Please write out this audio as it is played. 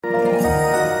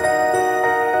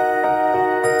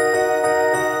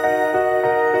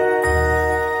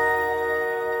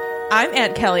I'm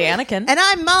Aunt Kelly Anakin. And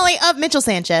I'm Molly of Mitchell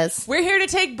Sanchez. We're here to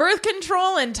take birth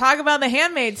control and talk about The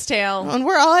Handmaid's Tale. And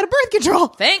we're all out of birth control.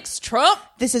 Thanks, Trump.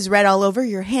 This is Read All Over,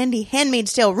 your handy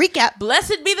Handmaid's Tale recap.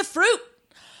 Blessed be the fruit.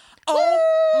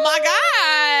 Oh, my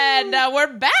God.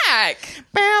 We're back.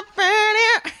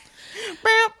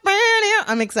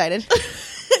 I'm excited.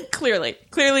 Clearly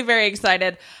very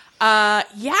excited.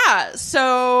 Yeah,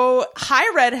 so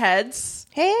hi, redheads.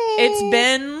 Hey. It's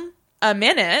been a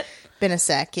minute. Been a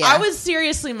sec, yeah. I was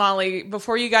seriously, Molly,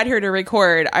 before you got here to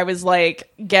record, I was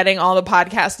like getting all the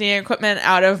podcasting equipment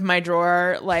out of my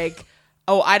drawer, like,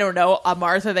 oh, I don't know, a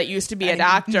Martha that used to be a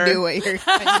doctor. Knew what you're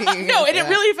No, and it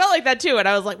really felt like that too. And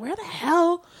I was like, where the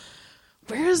hell?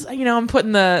 Where's, I'm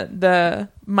putting the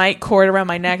mic cord around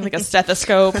my neck like a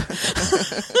stethoscope.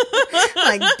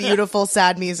 Like beautiful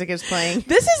sad music is playing.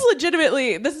 This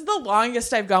is the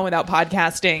longest I've gone without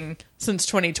podcasting since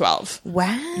 2012.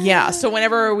 Wow. Yeah. So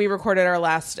whenever we recorded our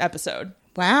last episode.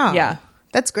 Wow. Yeah.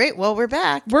 That's great. Well, we're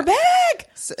back. We're back.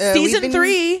 Season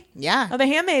 3. Yeah. Of The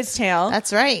Handmaid's Tale.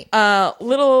 That's right.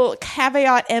 Little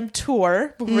caveat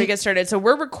emptor before we get started. So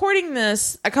we're recording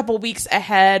this a couple weeks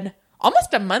ahead,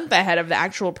 almost a month ahead of the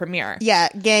actual premiere. Yeah,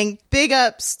 gang, big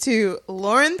ups to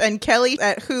Lauren and Kelly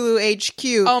at Hulu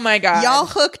HQ. Oh my God. Y'all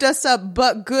hooked us up,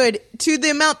 but good, to the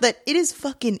amount that it is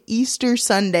fucking Easter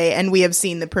Sunday and we have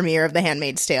seen the premiere of The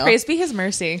Handmaid's Tale. Praise be his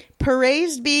mercy.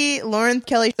 Praised be Lauren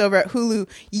Kelly over at Hulu.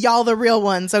 Y'all the real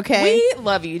ones, okay? We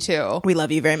love you too. We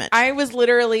love you very much. I was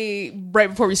literally, right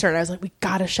before we started, I was like, we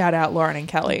gotta shout out Lauren and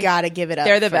Kelly. Gotta give it up.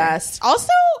 They're the best.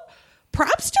 Also,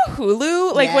 props to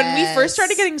Hulu. Like when we first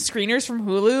started getting screeners from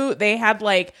Hulu, they had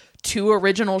like 2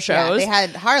 original shows. Yeah, they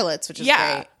had Harlots, which is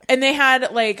great. And they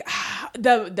had like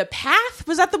the Path.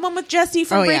 Was that the one with Jesse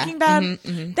from Breaking Bad?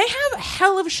 Mm-hmm. They have a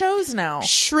hell of shows now.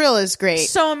 Shrill is great.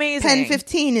 So amazing. Pen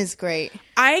 15 is great.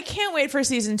 I can't wait for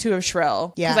season 2 of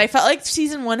Shrill. Yeah. Because I felt like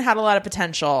season 1 had a lot of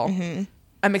potential. Mm-hmm.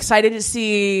 I'm excited to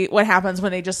see what happens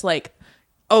when they just like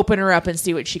open her up and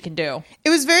see what she can do. It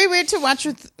was very weird to watch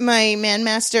with my man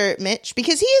master Mitch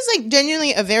because he is like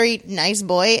genuinely a very nice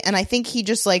boy, and I think he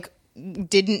just like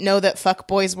didn't know that fuck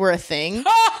boys were a thing.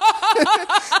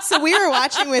 So we were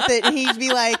watching with it and he'd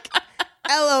be like,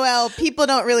 LOL, people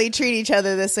don't really treat each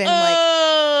other this way. And I'm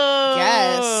like,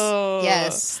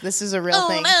 yes, this is a real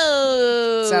thing.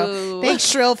 No. So thanks,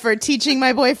 Shrill, for teaching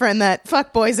my boyfriend that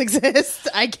fuck boys exist,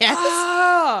 I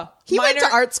guess. He went to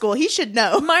art school. He should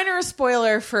know. Minor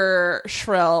spoiler for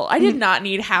Shrill. I did not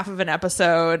need half of an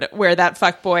episode where that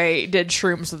fuckboy did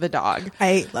shrooms with a dog.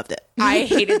 I loved it. I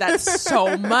hated that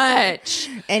so much.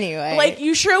 Anyway. Like,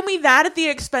 you show me that at the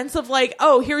expense of, like,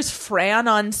 oh, here's Fran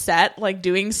on set, like,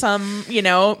 doing some,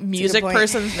 music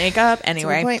person's makeup.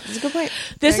 Anyway. That's a good point.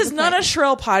 This is not a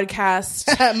Shrill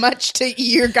podcast. Much to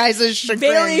your guys' chagrin.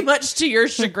 Very much to your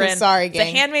chagrin. Sorry,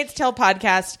 gang. The Handmaid's Tale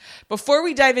podcast. Before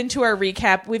we dive into our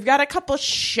recap, we've got a couple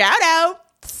shout-outs.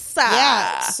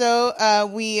 Yeah, so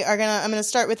I'm gonna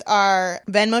start with our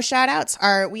Venmo shout-outs.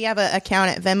 We have an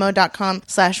account at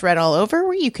venmo.com/readallover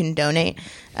where you can donate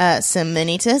some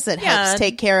monitas that helps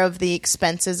take care of the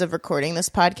expenses of recording this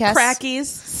podcast. Crackies,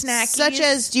 snackies. Such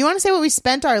as, do you want to say what we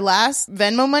spent our last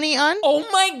Venmo money on? Oh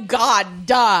my God,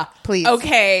 duh. Please.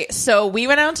 Okay, so we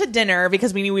went out to dinner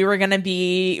because we knew we were going to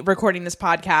be recording this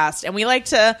podcast, and we like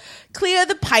to clear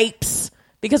the pipes.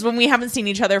 Because when we haven't seen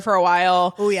each other for a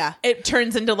while, it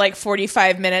turns into like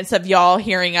 45 minutes of y'all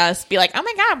hearing us be like, oh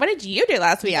my God, what did you do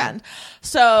last weekend?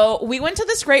 So we went to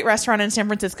this great restaurant in San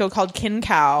Francisco called Kin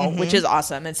Cow, which is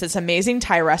awesome. It's this amazing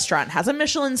Thai restaurant, has a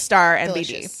Michelin star and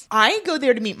BD. I go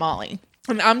there to meet Molly.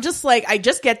 And I'm just like, I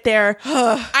just get there.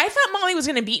 I thought Molly was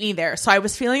going to beat me there. So I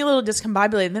was feeling a little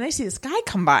discombobulated. And then I see this guy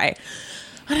come by.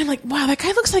 And I'm like, wow, that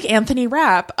guy looks like Anthony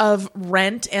Rapp of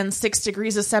Rent and 6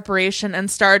 Degrees of Separation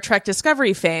and Star Trek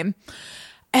Discovery fame.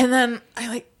 And then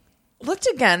I looked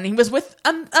again. He was with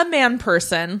a man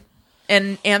person,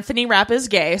 and Anthony Rapp is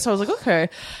gay. So I was like, okay.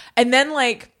 And then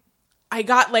I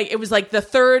got it was like the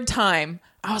third time.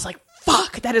 I was like,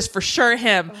 fuck, that is for sure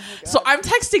him. So I'm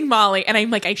texting Molly and I'm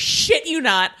like, I shit you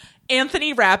not.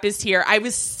 Anthony Rapp is here. I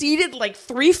was seated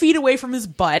 3 feet away from his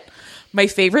butt. My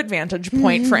favorite vantage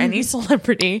point for any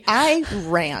celebrity. I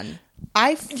ran.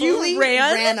 I fully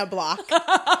ran a block.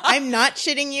 I'm not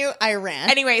shitting you. I ran.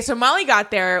 Anyway, so Molly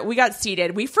got there. We got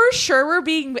seated. We for sure were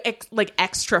being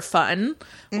extra fun.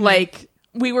 Mm-hmm.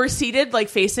 We were seated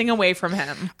facing away from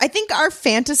him. I think our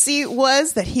fantasy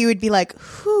was that he would be like,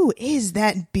 who is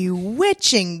that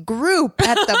bewitching group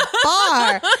at the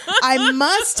bar? I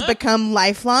must become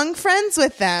lifelong friends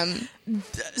with them.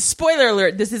 Spoiler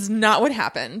alert, this is not what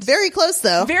happened. Very close,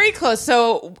 though. Very close.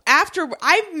 So after,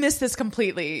 I missed this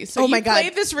completely. So you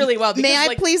played this really well. Because, may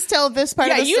I please tell this part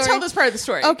of the story? Yeah, you tell this part of the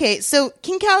story. Okay, so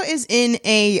King Cow is in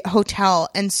a hotel,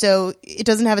 and so it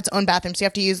doesn't have its own bathroom, so you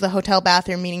have to use the hotel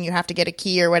bathroom, meaning you have to get a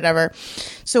key or whatever.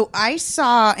 So I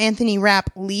saw Anthony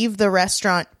Rapp leave the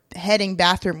restaurant heading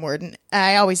bathroomward, and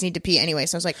I always need to pee anyway,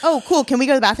 so I was like, oh cool, can we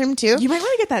go to the bathroom too? You might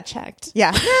want to get that checked.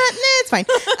 Yeah. Nah, it's fine.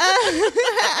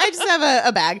 I just have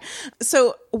a bag.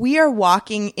 So we are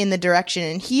walking in the direction,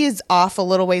 and he is off a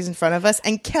little ways in front of us,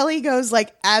 and Kelly goes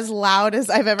like as loud as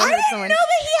I've ever heard someone. I didn't know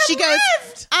that he had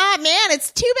left. Man,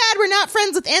 it's too bad we're not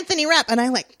friends with Anthony Rapp. And I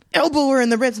like elbow her in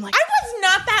the ribs. I'm like, I was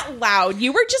not that loud.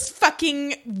 You were just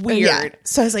fucking weird. Yeah.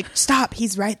 So I was like, stop,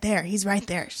 he's right there. He's right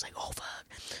there. She's like, oh fuck.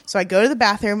 So I go to the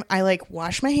bathroom. I like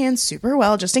wash my hands super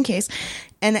well just in case.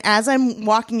 And as I'm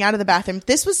walking out of the bathroom,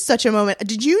 this was such a moment.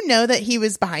 Did you know that he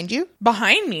was behind you?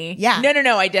 Behind me? Yeah.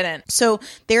 No, I didn't. So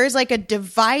there is like a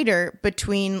divider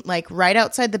between like right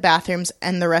outside the bathrooms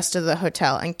and the rest of the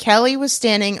hotel. And Kelly was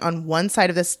standing on one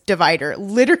side of this divider.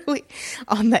 Literally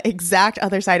on the exact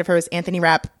other side of her was Anthony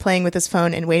Rapp playing with his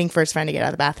phone and waiting for his friend to get out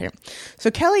of the bathroom. So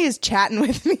Kelly is chatting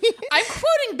with me. I'm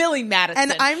quoting Billy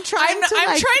Madison. And I'm trying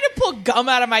to pull gum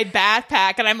out of my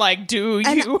backpack, and I'm like, do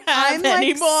you have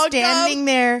any more standing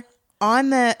gum? There on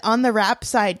the Rapp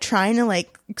side trying to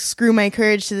like screw my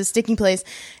courage to the sticking place,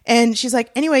 and she's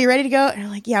like, anyway, you ready to go? And I'm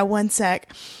like, yeah, one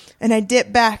sec. And I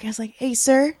dip back and I was like, hey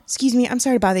sir, excuse me, I'm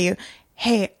sorry to bother you.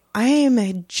 Hey, I am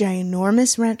a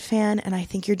ginormous Rent fan, and I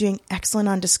think you're doing excellent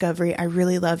on Discovery. I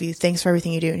really love you. Thanks for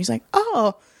everything you do. And he's like,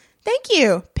 oh, thank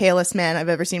you. Palest man I've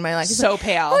ever seen in my life. He's so like,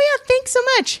 pale. Oh yeah, thanks so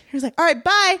much. He was like, all right,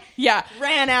 bye. Yeah.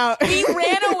 Ran out. He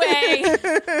ran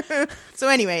away. So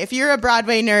anyway, if you're a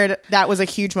Broadway nerd, that was a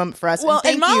huge moment for us. Well,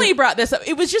 and Molly brought this up.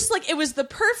 It was just like, it was the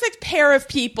perfect pair of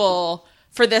people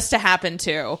for this to happen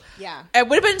to. Yeah. It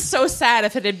would have been so sad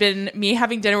if it had been me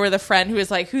having dinner with a friend who was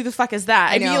like, who the fuck is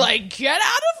that? I'd be like, get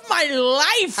out of my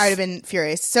life. I would have been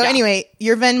furious. So anyway,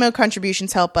 your Venmo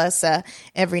contributions help us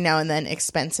every now and then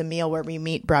expense a meal where we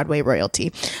meet Broadway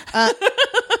royalty.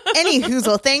 Any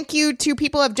hoozle. Thank you to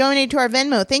people who have donated to our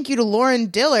Venmo. Thank you to Lauren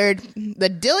Dillard, the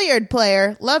Dilliard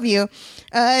player. Love you.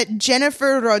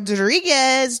 Jennifer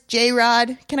Rodriguez,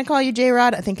 J-Rod. Can I call you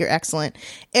J-Rod? I think you're excellent.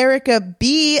 Erica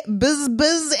B.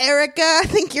 Buzz Erica. I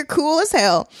think you're cool as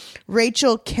hell.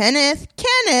 Rachel Kenneth.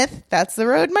 That's the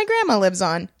road my grandma lives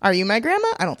on. Are you my grandma?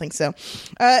 I don't think so.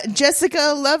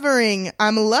 Jessica Lovering.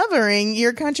 I'm lovering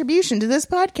your contribution to this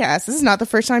podcast. This is not the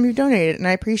first time you've donated, and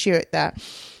I appreciate that.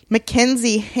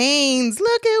 Mackenzie Haynes.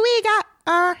 Look who we got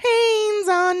our Haynes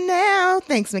on now.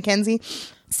 Thanks, Mackenzie.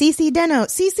 Cece Deno.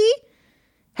 Cece,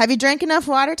 have you drank enough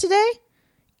water today?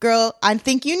 Girl, I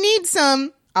think you need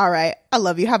some. All right. I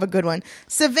love you. Have a good one.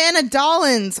 Savannah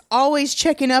Dollins. Always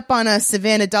checking up on us,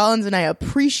 Savannah Dollins, and I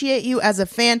appreciate you as a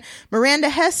fan. Miranda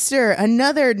Hester.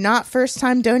 Another not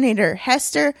first-time donator.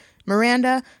 Hester,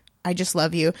 Miranda, I just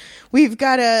love you. We've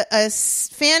got a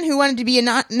fan who wanted to be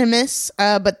anonymous,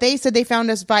 but they said they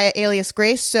found us via Alias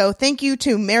Grace. So thank you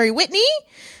to Mary Whitney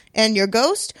and your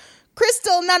ghost.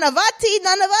 Crystal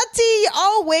Nanavati,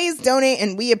 always donate,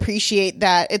 and we appreciate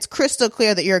that. It's crystal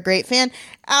clear that you're a great fan.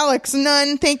 Alex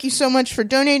Nunn, thank you so much for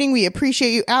donating. We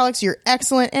appreciate you, Alex. You're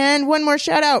excellent. And one more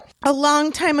shout out. A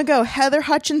long time ago, Heather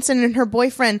Hutchinson and her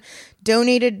boyfriend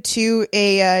donated to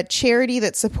a charity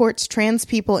that supports trans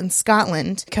people in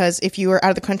Scotland, because if you are out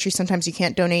of the country, sometimes you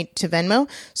can't donate to Venmo.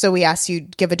 So we asked you to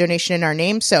give a donation in our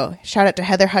name. So shout out to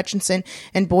Heather Hutchinson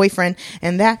and boyfriend.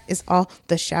 And that is all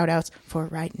the shout outs for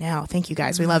right now. Thank you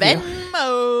guys. We love Venmo.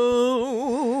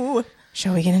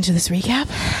 Shall we get into this recap?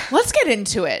 Let's get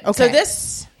into it. Okay. So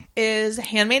this is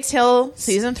Handmaid's Tale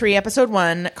Season 3, Episode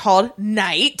 1, called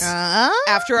Night,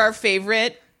 after our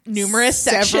favorite numerous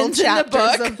sections in the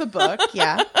book. Of the book,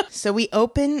 yeah. So we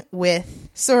open with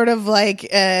sort of like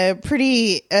a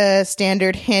pretty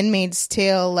standard Handmaid's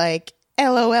Tale, like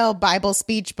LOL Bible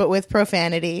speech, but with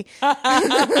profanity.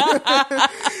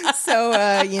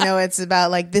 So, it's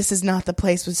about like, this is not the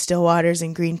place with still waters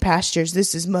and green pastures.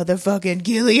 This is motherfucking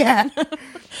Gilead.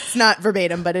 It's not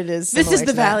verbatim, but it is. This is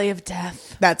the Valley of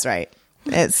Death. That's right.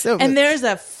 It's so and there's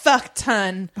a fuck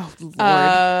ton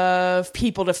of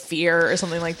people to fear or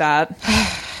something like that.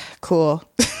 Cool.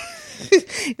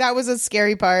 That was a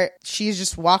scary part. She's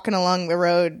just walking along the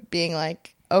road being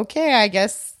like, okay, I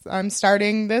guess I'm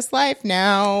starting this life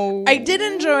now. I did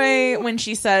enjoy when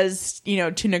she says,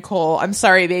 to Nicole, I'm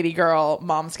sorry, baby girl,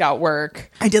 mom's got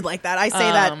work. I did like that. I say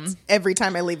that every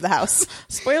time I leave the house.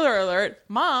 Spoiler alert,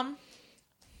 mom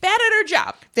bad at her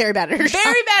job. Very bad at her job.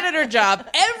 Very bad at her job.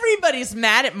 Everybody's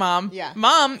mad at Mom. Yeah.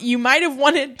 Mom, you might have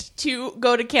wanted to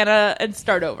go to Canada and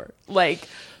start over. Like,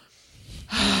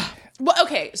 well,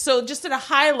 okay, so just at a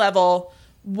high level,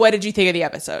 what did you think of the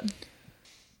episode?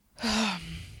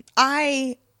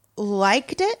 I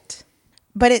liked it,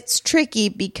 but it's tricky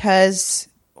because,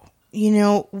 you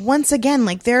know, once again,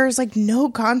 like, there's like no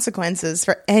consequences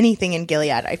for anything in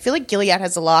Gilead. I feel like Gilead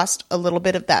has lost a little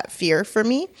bit of that fear for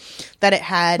me that it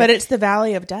had. But it's the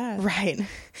Valley of Death. Right.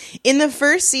 In the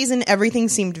first season, everything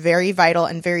seemed very vital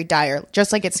and very dire,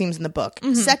 just like it seems in the book.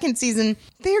 Mm-hmm. Second season,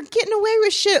 they're getting away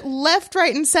with shit left,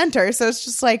 right, and center. So it's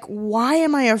just like, why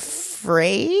am I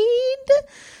afraid?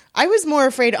 I was more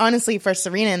afraid, honestly, for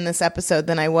Serena in this episode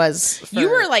than I was for You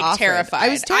were, like, Offred. terrified. I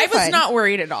was terrified. I was not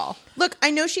worried at all. Look,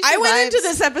 I know she survives. I went into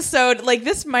this episode, like,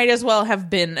 this might as well have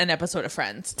been an episode of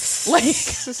Friends. Like,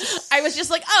 I was just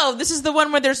like, oh, this is the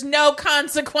one where there's no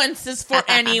consequences for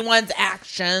anyone's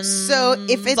actions. So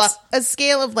if it's a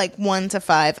scale of, like, 1 to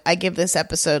 5, I give this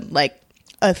episode, like,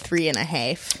 a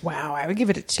 3.5. Wow, I would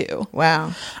give it a 2.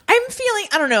 Wow. I'm feeling,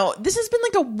 I don't know, this has been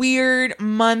like a weird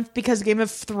month because Game of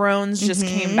Thrones just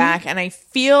came back, and I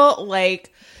feel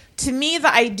like, to me,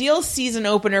 the ideal season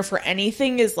opener for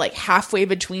anything is like halfway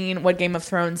between what Game of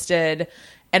Thrones did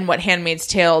and what Handmaid's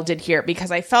Tale did here,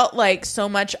 because I felt like so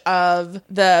much of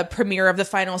the premiere of the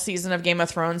final season of Game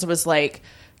of Thrones was like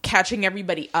catching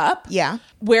everybody up. Yeah.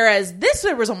 Whereas this,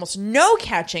 there was almost no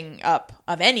catching up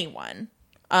of anyone.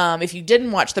 If you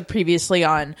didn't watch the previously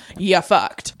on, you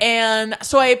fucked. And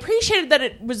so I appreciated that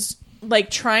it was like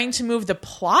trying to move the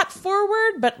plot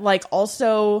forward, but like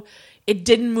also it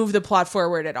didn't move the plot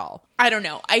forward at all. I don't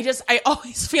know. I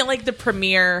always feel like the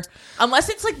premiere, unless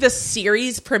it's like the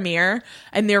series premiere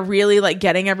and they're really like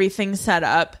getting everything set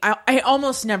up, I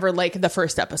almost never like the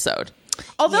first episode.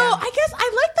 Although, yeah. I guess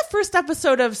I like the first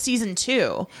episode of season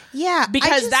 2. Yeah.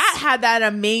 Because that had that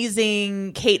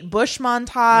amazing Kate Bush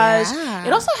montage. Yeah.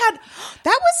 It also had...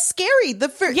 That was scary.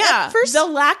 The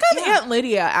lack of Aunt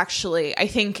Lydia, actually, I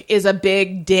think is a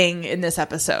big ding in this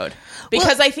episode.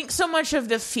 Because I think so much of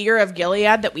the fear of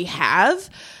Gilead that we have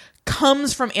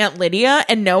comes from Aunt Lydia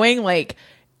and knowing, like,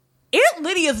 Aunt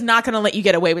Lydia's not going to let you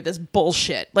get away with this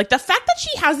bullshit. Like, the fact that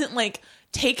she hasn't, like,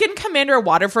 taken Commander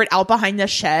Waterford out behind the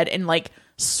shed and, like,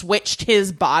 switched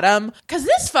his bottom. Because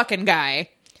this fucking guy,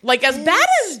 like, as bad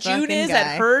as June is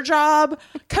at her job,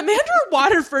 Commander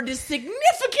Waterford is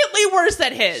significantly worse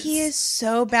at his. He is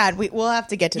so bad. We'll have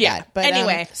to get to that. But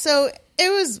anyway. So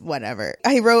it was whatever.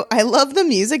 I love the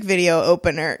music video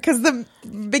opener because the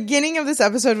beginning of this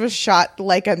episode was shot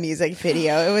like a music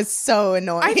video. It was so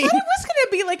annoying. I thought it was going to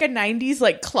be like a 90s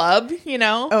like club, you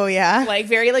know? Oh, yeah? Like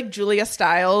very like Julia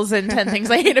Stiles and 10 Things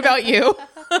I Hate About You.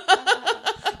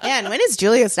 Man, when is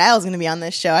Julia Stiles going to be on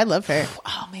this show? I love her.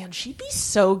 Oh, man, she'd be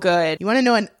so good. You want to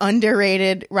know an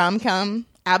underrated rom-com?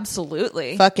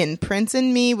 Absolutely. Fucking Prince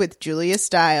and Me with Julia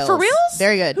Stiles. For reals?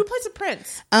 Very good. Who plays a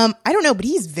prince? I don't know, but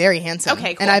he's very handsome.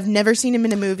 Okay, cool. And I've never seen him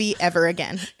in a movie ever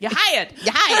again. You hired.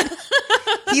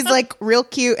 He's like real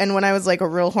cute. And when I was like a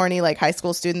real horny like high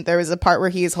school student, there was a part where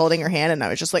he was holding her hand and I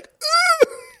was just like, ugh!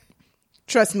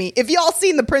 Trust me, if y'all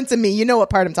seen The Prince and Me, you know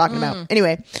what part I'm talking about.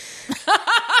 Anyway.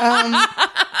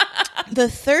 The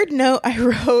third note I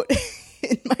wrote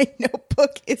in my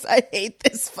notebook is I hate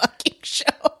this fucking show.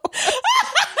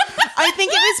 I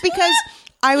think it was because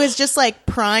I was just like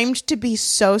primed to be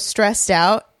so stressed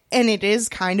out, and it is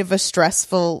kind of a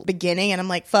stressful beginning, and I'm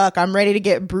like, fuck, I'm ready to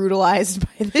get brutalized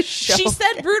by this show. She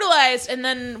said brutalized, and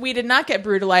then we did not get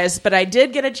brutalized, but I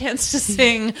did get a chance to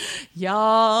sing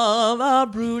Y'all are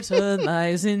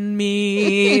brutalizing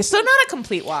me. So not a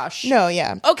complete wash. No,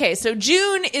 yeah. Okay, so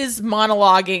June is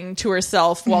monologuing to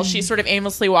herself while she's sort of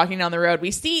aimlessly walking down the road.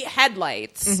 We see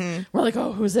headlights. We're like,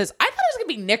 oh, who's this? I thought it was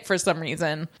going to be Nick for some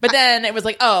reason. But then it was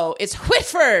like, oh, it's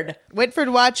Whitford. Whitford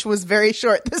watch was very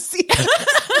short this season.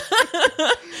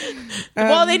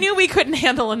 Well, they knew we couldn't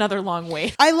handle another long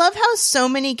wait. I love how so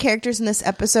many characters in this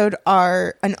episode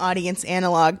are an audience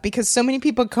analog, because so many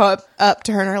people go up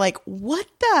to her and are like, what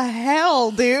the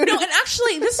hell, dude? No, and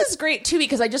actually, this is great, too,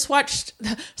 because I just watched...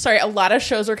 Sorry, a lot of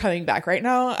shows are coming back right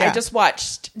now. Yeah. I just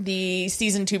watched the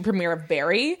season 2 premiere of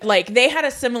Barry. Like, they had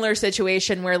a similar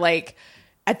situation where, like,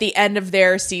 at the end of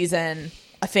their season...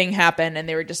 a thing happened and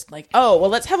they were just like, oh,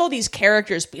 well, let's have all these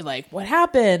characters be like, what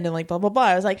happened? And like, blah, blah, blah.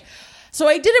 I was like, so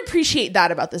I did appreciate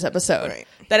that about this episode. Right.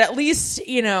 That at least,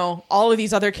 you know, all of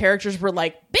these other characters were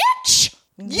like, bitch,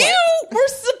 you were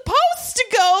supposed to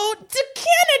go to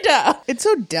Canada. It's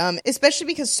so dumb, especially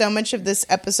because so much of this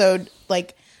episode,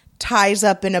 like, ties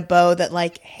up in a bow that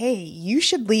like, hey, you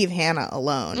should leave Hannah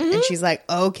alone. And she's like,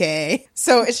 okay.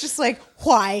 So it's just like,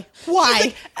 why?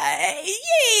 Like,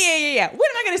 yeah. When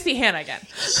am I going to see Hannah again?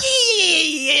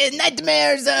 Yeah.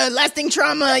 Nightmares, lasting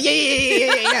trauma.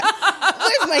 Yeah.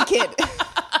 Where's my kid?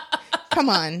 Come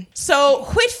on. So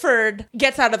Whitford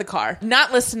gets out of the car,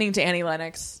 not listening to Annie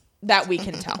Lennox, that we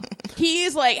can tell.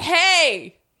 He's like,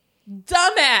 hey,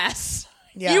 dumbass.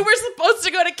 Yeah. You were supposed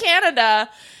to go to Canada.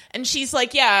 And she's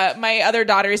like, yeah, my other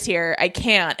daughter's here. I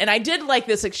can't. And I did like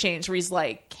this exchange where he's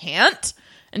like, can't?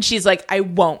 And she's like, I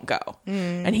won't go.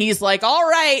 And he's like, all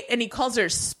right. And he calls her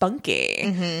Spunky.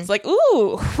 It's like,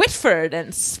 ooh, Whitford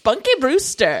and Spunky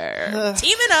Brewster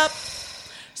teaming up.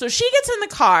 So she gets in the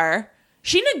car.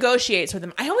 She negotiates with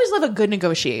him. I always love a good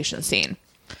negotiation scene.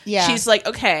 Yeah. She's like,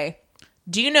 okay,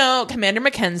 do you know Commander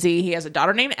Mackenzie? He has a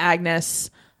daughter named Agnes.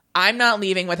 I'm not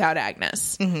leaving without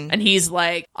Agnes. And he's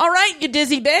like, all right, you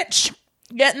dizzy bitch.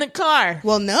 Get in the car.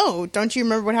 Well, no. Don't you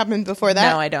remember what happened before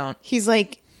that? No, I don't. He's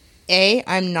like,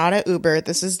 I'm not an Uber.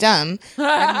 This is dumb.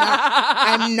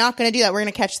 I'm not going to do that. We're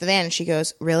going to catch the van. And she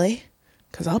goes, really?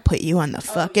 Because I'll put you on the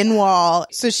fucking wall.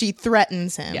 So she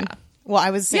threatens him. Yeah. Well,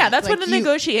 I was saying, yeah, that's like, what a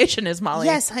negotiation is, Molly.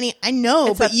 Yes, honey, I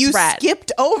know, but you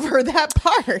skipped over that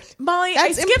part. Molly,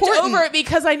 I skipped over it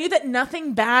because I knew that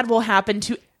nothing bad will happen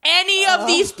to any of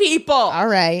these people. All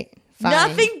right, fine.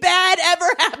 Nothing bad ever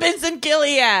happens in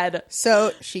Gilead.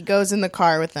 So she goes in the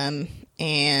car with them,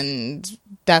 and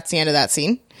that's the end of that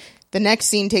scene. The next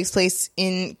scene takes place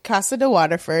in Casa de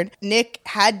Waterford. Nick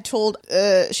had told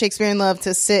Shakespeare in Love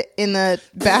to sit in the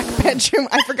back bedroom.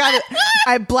 I forgot it.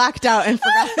 I blacked out and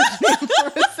forgot his name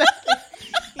for a second.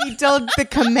 He told the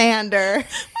commander.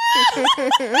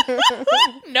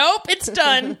 Nope, it's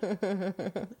done.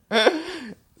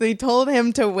 They told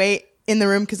him to wait in the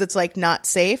room because it's like not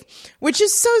safe, which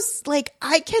is so like,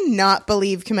 I cannot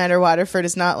believe Commander Waterford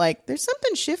is not like, there's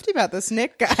something shifty about this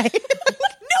Nick guy.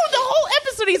 No, the whole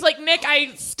episode he's like, Nick,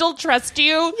 I still trust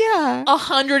you. Yeah.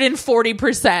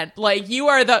 140%. Like,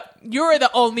 you're the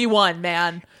only one,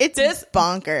 man. It's this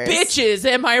bonkers. Bitches,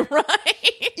 am I right?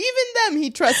 Even them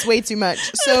he trusts way too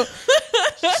much. So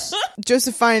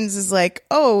Joseph Fiennes is like,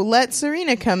 oh, let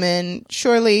Serena come in.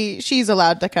 Surely she's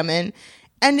allowed to come in.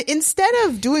 And instead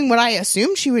of doing what I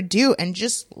assumed she would do and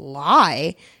just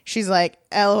lie, she's like,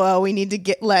 LOL, we need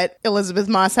to let Elizabeth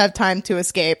Moss have time to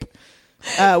escape.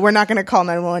 We're not going to call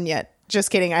 911 yet. Just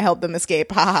kidding. I helped them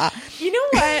escape. Haha. You know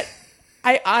what?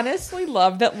 I honestly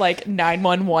love that, like,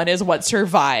 911 is what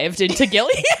survived into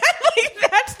Gilead. Like,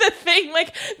 that's the thing.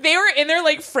 Like, they were in there,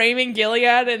 like, framing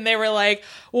Gilead, and they were like,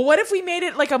 well, what if we made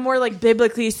it, like, a more, like,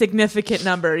 biblically significant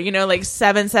number? You know, like,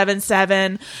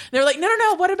 777. They were like, no.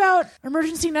 What about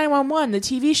Emergency 911, the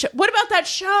TV show? What about that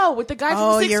show with the guy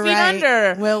from 6 Feet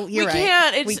Under? Well, you're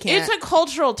right. We can't. It's a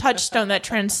cultural touchstone that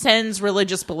transcends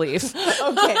religious belief.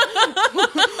 Okay.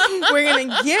 We're going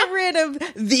to get rid of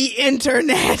the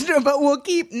internet, but we'll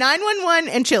keep 911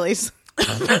 and Chili's.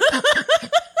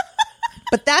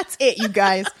 But that's it, you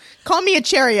guys. Call me a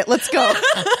chariot. Let's go.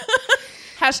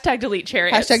 Hashtag delete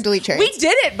chariots. Hashtag delete chariots. We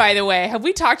did it, by the way. Have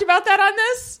we talked about that on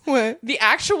this? What? The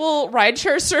actual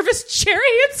rideshare service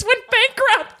chariots went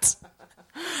bankrupt.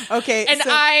 Okay. And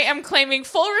I am claiming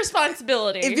full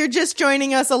responsibility. If you're just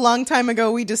joining us, a long time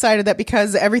ago, we decided that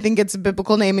because everything gets a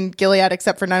biblical name in Gilead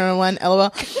except for 911,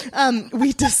 LOL,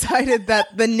 we decided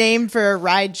that the name for a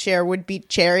rideshare would be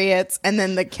Chariots, and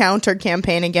then the counter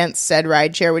campaign against said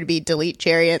rideshare would be Delete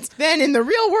Chariots. Then in the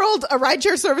real world, a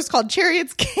rideshare service called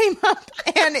Chariots came up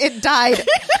and it died.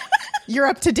 You're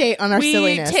up to date on our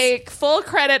silliness. We take full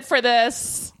credit for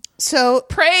this. So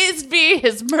praised be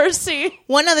his mercy.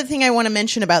 One other thing I want to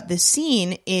mention about this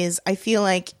scene is I feel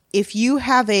like if you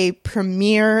have a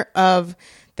premiere of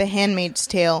The Handmaid's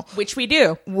Tale, which we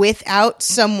do, without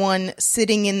someone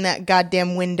sitting in that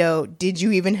goddamn window, did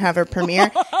you even have a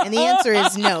premiere? And the answer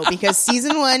is no, because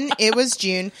season 1, it was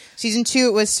June. Season 2,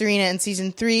 it was Serena. And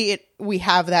season 3, we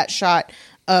have that shot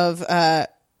of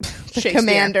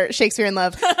Commander Shakespeare in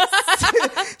Love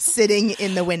sitting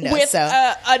in the window. With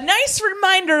a nice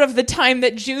reminder of the time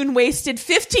that June wasted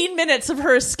 15 minutes of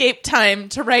her escape time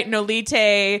to write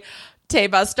Nolite te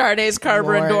bastardes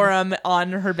carborundorum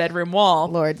on her bedroom wall.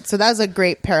 Lord. So that was a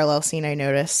great parallel scene I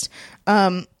noticed.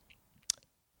 The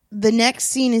next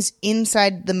scene is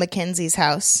inside the Mackenzie's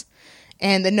house.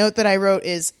 And the note that I wrote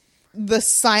is, the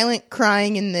silent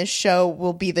crying in this show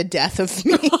will be the death of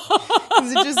me.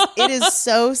 It is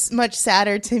so much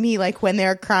sadder to me, like when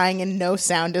they're crying and no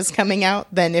sound is coming out,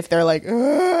 than if they're like,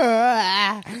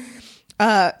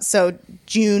 so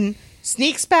June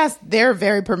sneaks past their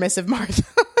very permissive Martha.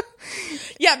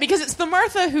 Yeah, because it's the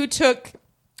Martha who took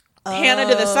Hannah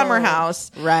to the summer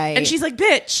house. Right. And she's like,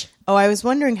 bitch. Oh, I was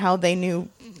wondering how they knew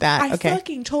that. I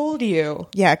fucking told you.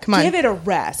 Yeah, come on. Give it a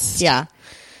rest. Yeah.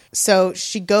 So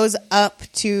she goes up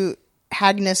to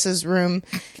Agnes's room.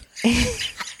 I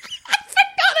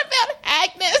forgot about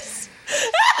Agnes.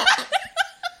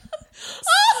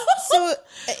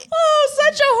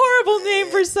 Such a horrible name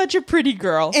for such a pretty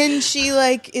girl. And she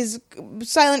like is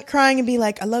silent crying and be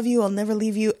like, I love you, I'll never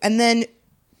leave you. And then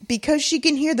because she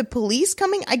can hear the police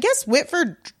coming, I guess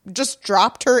Whitford just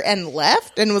dropped her and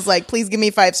left and was like, please give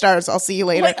me 5 stars, I'll see you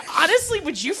later. Like, honestly,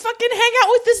 would you fucking hang out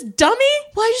with this dummy?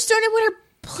 Well, I just don't know what her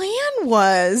plan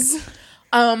was.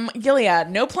 Gilead,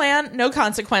 no plan, no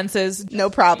consequences. No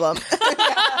problem.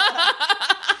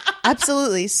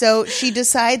 Absolutely. So she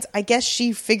decides, I guess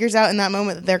she figures out in that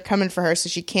moment that they're coming for her, so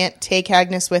she can't take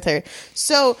Agnes with her.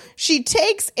 So she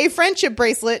takes a friendship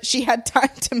bracelet she had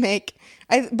time to make.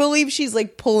 I believe she's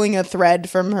like pulling a thread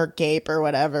from her cape or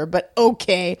whatever, but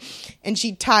okay. And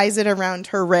she ties it around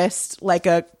her wrist like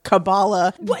a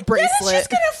Kabbalah bracelet. That is just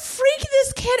going to freak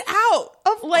this kid out.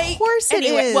 Of course it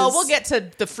is. Well, we'll get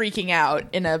to the freaking out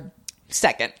in a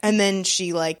second. And then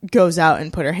she like goes out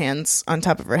and put her hands on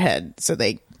top of her head, so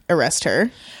they arrest her.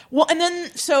 Well, and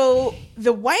then so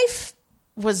the wife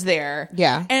was there.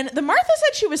 Yeah. And the Martha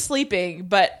said she was sleeping,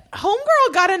 but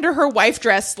homegirl got under her wife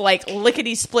dress like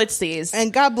lickety splitsies.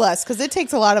 And God bless, because it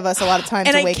takes a lot of us a lot of time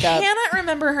to wake up. And I cannot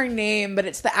remember her name, but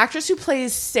it's the actress who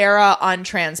plays Sarah on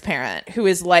Transparent, who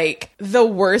is like the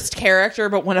worst character,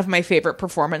 but one of my favorite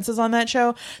performances on that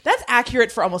show. That's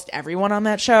accurate for almost everyone on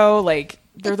that show. Like,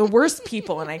 they're the worst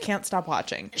people, and I can't stop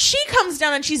watching. She comes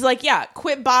down and she's like, yeah,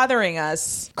 quit bothering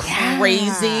us.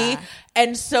 Crazy. Yeah.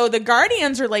 And so the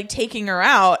Guardians are like taking her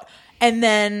out. And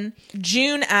then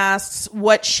June asks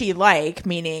what she like,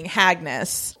 meaning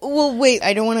Agnes. Well, wait,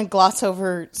 I don't want to gloss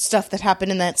over stuff that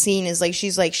happened in that scene. Is like,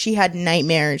 she's like, she had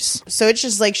nightmares. So it's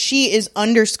just like, she is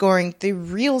underscoring the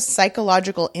real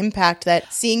psychological impact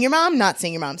that seeing your mom, not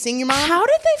seeing your mom, seeing your mom. How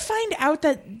did they find out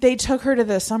that they took her to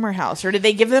the summer house? Or did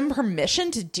they give them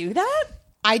permission to do that?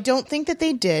 I don't think that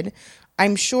they did.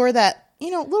 I'm sure that, you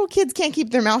know, little kids can't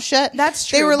keep their mouth shut. That's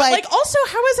true. They were but like, also,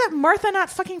 how is that Martha not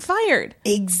fucking fired?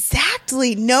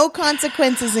 Exactly. No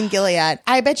consequences in Gilead.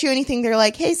 I bet you anything. They're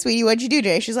like, hey, sweetie, what'd you do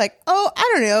today? She's like, oh,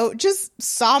 I don't know. Just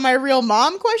saw my real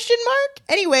mom, ?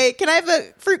 Anyway, can I have a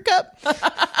fruit cup?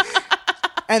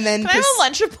 And then can I have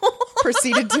a Lunchable?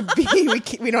 Proceeded to be,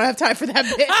 we don't have time for that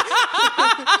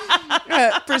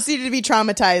bit. Proceeded to be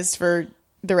traumatized for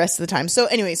the rest of the time. So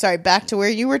anyway, sorry, back to where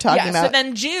you were talking about. So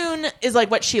then June is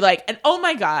like what she like. And oh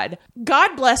my God,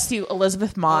 God bless you,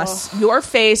 Elizabeth Moss. Your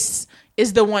face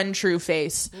is the one true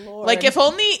face. Lord. Like if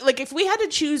we had to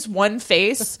choose one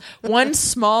face, one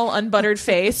small unbuttered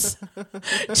face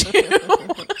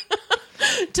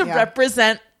to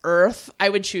represent Earth, I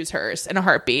would choose hers in a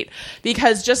heartbeat,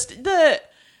 because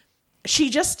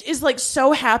she just is like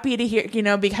so happy to hear, you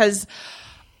know, because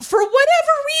for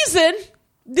whatever reason,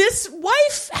 this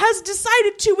wife has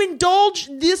decided to indulge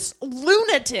this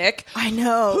lunatic. I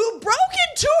know. Who broke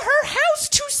into her house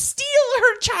to steal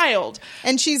her child.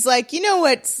 And she's like, you know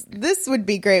what? This would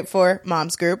be great for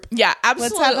mom's group. Yeah,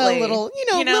 absolutely. Let's have a little,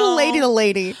 little lady to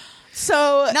lady.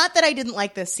 So, not that I didn't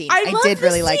like this scene. I did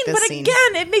really like this scene. But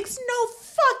again, it makes no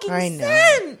fucking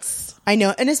sense. I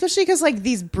know. And especially because like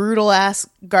these brutal ass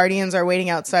Guardians are waiting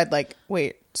outside like,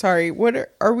 wait, sorry,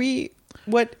 are we...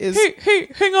 What is...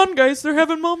 Hey, hang on, guys. They're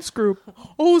having mom's group.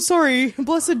 Oh, sorry.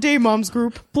 Blessed day, mom's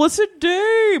group. Blessed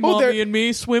day, mommy and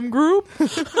me swim group.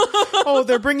 Oh,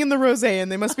 they're bringing the rosé,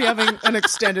 and they must be having an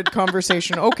extended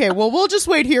conversation. Okay, well, we'll just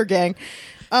wait here, gang.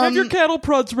 Have your cattle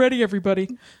prods ready,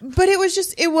 everybody. But it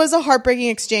was a heartbreaking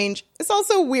exchange. It's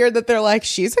also weird that they're like,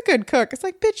 she's a good cook. It's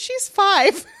like, bitch, she's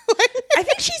 5. I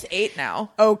think she's 8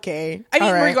 now. Okay. I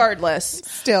mean, regardless.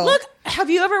 Still. Look,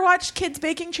 have you ever watched Kids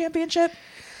Baking Championship?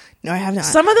 No, I have not.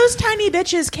 Some of those tiny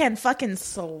bitches can fucking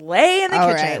slay in the kitchen.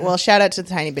 All right. Well, shout out to the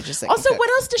tiny bitches. Also, what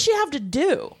else does she have to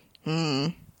do?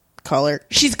 Color.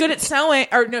 She's good at sewing,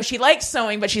 or no, she likes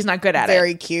sewing, but she's not good at it.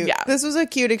 Very cute. Yeah. This was a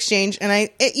cute exchange, and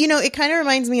it kind of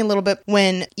reminds me a little bit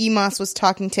when Emos was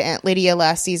talking to Aunt Lydia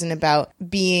last season about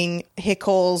being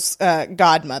Hickole's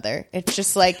godmother. It's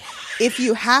just like, if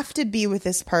you have to be with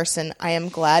this person, I am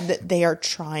glad that they are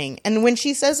trying. And when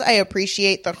she says, I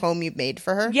appreciate the home you made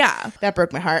for her, that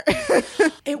broke my heart.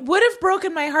 It would have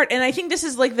broken my heart, and I think this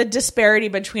is like the disparity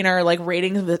between our like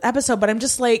ratings of the episode, but I'm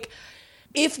just like,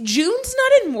 if June's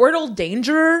not in mortal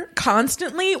danger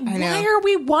constantly, why are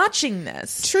we watching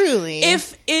this? Truly.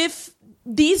 If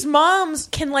these moms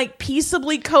can like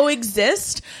peaceably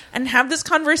coexist and have this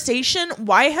conversation,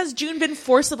 why has June been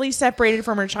forcibly separated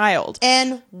from her child?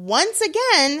 And once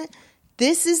again,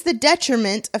 this is the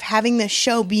detriment of having this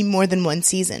show be more than one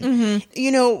season.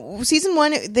 You know, season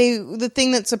one, the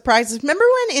thing that surprised us, remember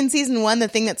when in season one, the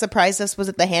thing that surprised us was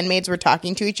that the handmaids were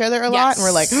talking to each other a lot, and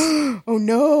we're like, oh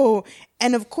no.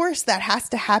 And of course, that has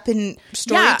to happen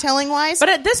storytelling wise. But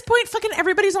at this point, fucking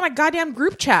everybody's on a goddamn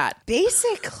group chat.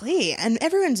 Basically. And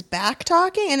everyone's back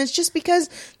talking. And it's just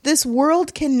because this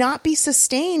world cannot be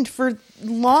sustained for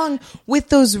long with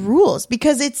those rules.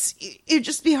 Because it'd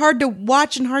just be hard to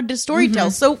watch and hard to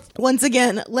storytell. So once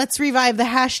again, let's revive the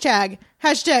hashtag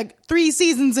 3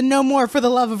 seasons and no more for the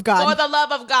love of God. For the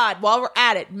love of God. While we're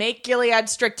at it, make Gilead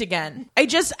strict again. I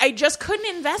just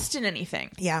couldn't invest in anything.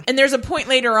 Yeah. And there's a point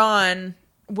later on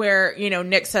where, you know,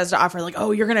 Nick says to Offred, like,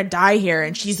 oh, you're going to die here.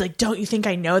 And she's like, don't you think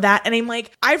I know that? And I'm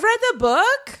like, I've read the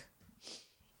book.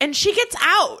 And she gets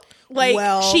out.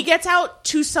 Like, she gets out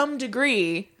to some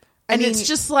degree. And it's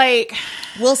just like...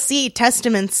 We'll see.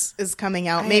 Testaments is coming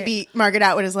out. Maybe Margaret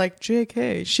Atwood is like,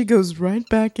 JK, she goes right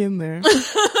back in there.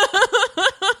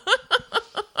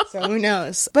 So who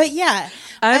knows? But yeah.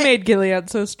 I made Gilead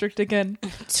so strict again.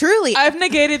 Truly. I've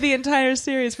negated the entire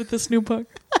series with this new book.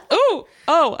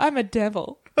 Oh, I'm a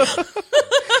devil.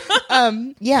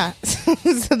 Yeah.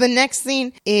 So the next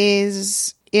scene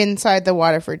is inside the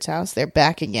Waterford's house. They're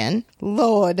back again.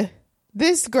 Lord.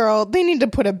 This girl, they need to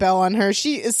put a bell on her.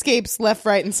 She escapes left,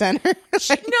 right, and center.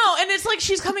 No, and it's like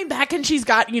she's coming back and she's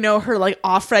got, you know, her like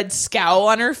Offred scowl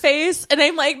on her face. And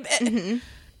I'm like,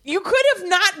 you could have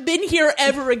not been here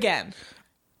ever again.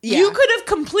 Yeah. You could have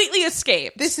completely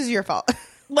escaped. This is your fault.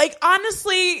 Like,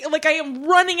 honestly, like I am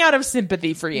running out of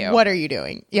sympathy for you. What are you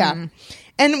doing? Yeah.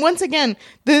 And once again,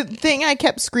 the thing I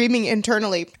kept screaming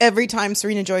internally every time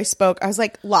Serena Joy spoke, I was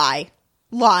like, lie.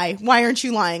 Why aren't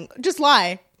you lying? Just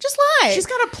lie. Just lie. She's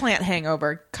got a plant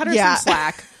hangover. Cut her some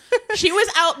slack. She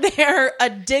was out there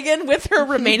digging with her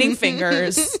remaining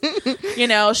fingers. You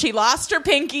know, she lost her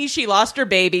pinky. She lost her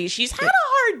baby. She's had a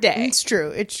hard day. It's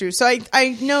true. So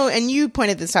I know, and you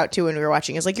pointed this out too when we were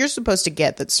watching. It's like, you're supposed to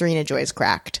get that Serena Joy is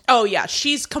cracked. Oh, yeah.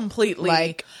 She's completely...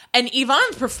 like, and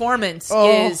Yvonne's performance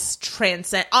is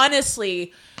transcendent.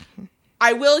 Honestly,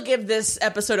 I will give this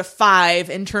episode a 5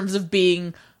 in terms of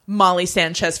being... Molly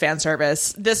Sanchez fan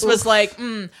service. This was like,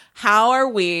 how are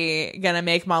we gonna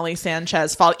make Molly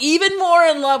Sanchez fall even more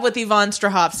in love with Yvonne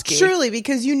Strahovski? Truly,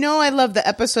 because you know I love the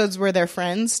episodes where they're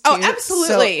friends too. Oh,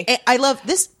 absolutely. So I love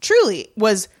this. Truly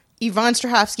was Yvonne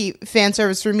Strahovski fan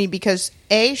service for me because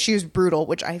A, she was brutal,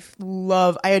 which I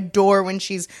love. I adore when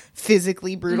she's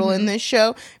physically brutal in this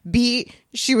show. B,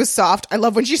 she was soft. I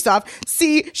love when she's soft.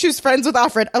 C, she was friends with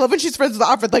Offred. I love when she's friends with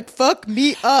Offred. Like, fuck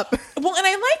me up. Well, and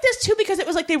I like this too because it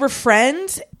was like they were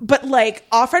friends, but like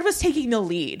Offred was taking the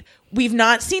lead. We've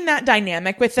not seen that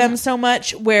dynamic with them so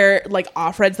much where like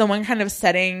Offred's the one kind of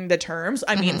setting the terms.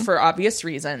 I mean, for obvious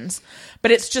reasons,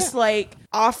 but it's just like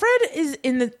Offred is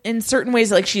in certain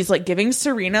ways, like she's like giving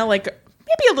Serena like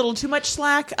maybe a little too much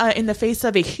slack in the face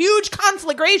of a huge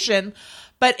conflagration.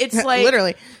 But it's like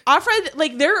literally Offred,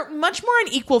 like they're much more on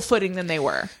equal footing than they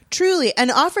were. Truly. And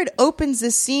Offred opens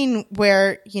this scene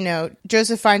where, you know,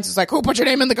 Joseph Fiennes is like, oh, put your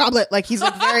name in the goblet. Like he's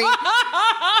like very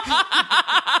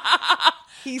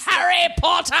Harry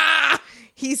Potter.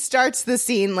 He starts the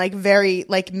scene like very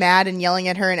like mad and yelling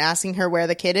at her and asking her where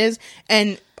the kid is.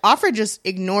 And Offred just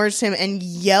ignores him and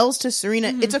yells to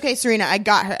Serena, it's okay, Serena, I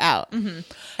got her out. And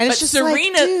it's just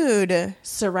Serena, like, dude.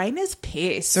 Serena's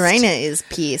pissed. Serena is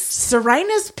pissed.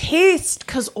 Serena's pissed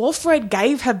because Offred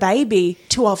gave her baby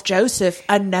to off Joseph,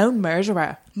 a known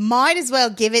murderer. Might as well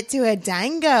give it to a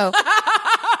dango.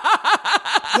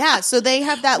 Yeah, so they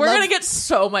have that. We're going to get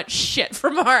so much shit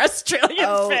from our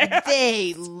Australian fans.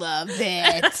 They love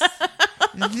it.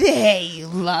 They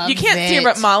love it. You can't see her,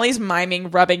 but Molly's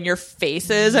miming rubbing your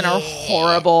faces in her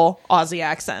horrible Aussie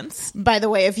accents. By the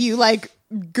way, if you like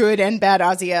good and bad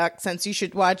Aussie accents, you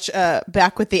should watch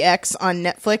Back with the X on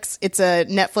Netflix. It's a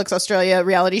Netflix Australia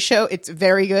reality show. It's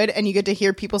very good, and you get to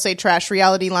hear people say trash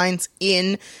reality lines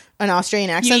in an Australian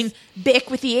accent. You mean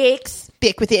Back with the X?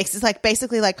 Back with the X is like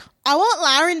basically like, I want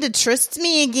Lauren to trust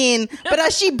me again,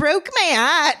 but she broke my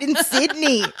heart in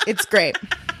Sydney. It's great.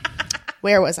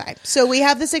 Where was I? So we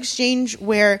have this exchange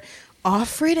where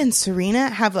Offred and Serena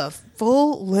have a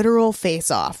full literal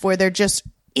face-off where they're just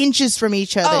inches from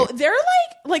each other. Oh, they're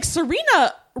like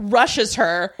Serena rushes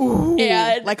her. Ooh,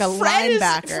 and like a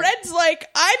linebacker. Fred's like,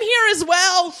 I'm here as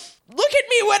well. Look at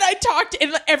me when I talked.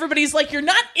 And everybody's like, you're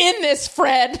not in this,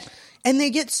 Fred. And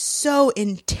they get so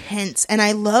intense. And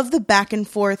I love the back and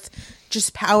forth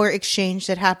just power exchange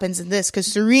that happens in this because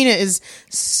Serena is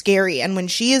scary. And when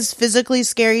she is physically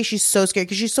scary, she's so scary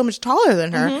because she's so much taller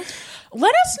than her.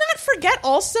 Let us not forget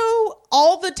also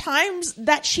all the times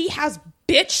that she has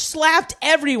bitch slapped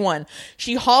everyone.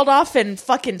 She hauled off and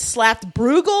fucking slapped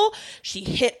Bruegel. She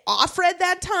hit Offred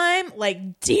that time.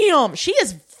 Like, damn, she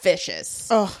is vicious.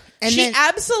 Oh, and she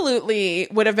absolutely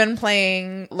would have been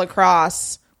playing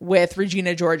lacrosse with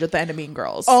Regina George at the end of Mean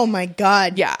Girls. Oh my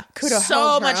God. Yeah. Could have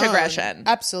so much aggression.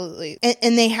 Absolutely.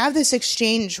 And they have this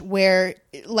exchange where,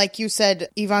 like you said,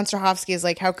 Yvonne Strahovski is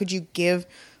like, how could you give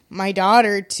my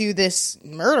daughter to this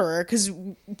murderer? Because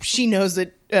she knows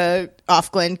that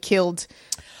Offglen killed.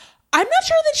 I'm not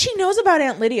sure that she knows about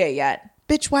Aunt Lydia yet.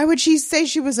 Bitch, why would she say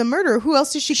she was a murderer? Who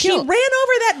else did she kill? She ran over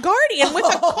that Guardian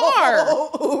with a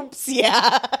car. Oops,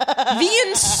 yeah. The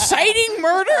inciting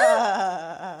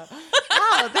murder?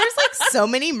 Wow, there's like so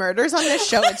many murders on this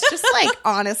show. It's just like,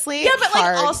 honestly, yeah, but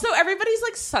hard. like also everybody's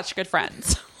like such good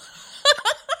friends.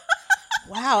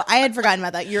 Wow, I had forgotten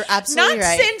about that. You're absolutely Not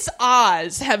right. since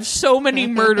Oz have so many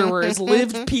murderers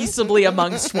lived peaceably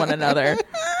amongst one another.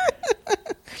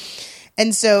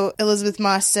 And so Elizabeth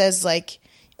Moss says like,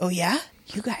 oh yeah?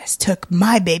 You guys took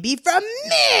my baby from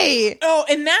me. Oh,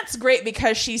 and that's great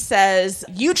because she says,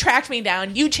 you tracked me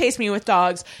down. You chased me with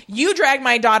dogs. You dragged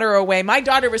my daughter away. My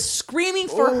daughter was screaming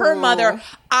for her mother.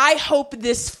 I hope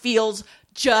this feels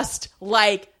just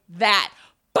like that.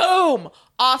 Boom.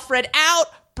 Offred out.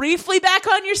 Briefly back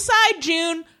on your side,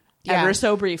 June. Yeah. Ever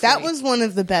so briefly. That was one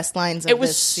of the best lines of it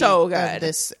was so good. Of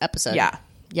this episode. Yeah.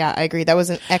 Yeah, I agree. That was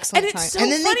an excellent time. And it's so and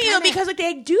then funny though because like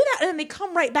they do that and then they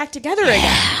come right back together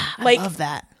again. Like, I love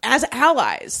that. As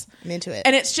allies. I'm into it.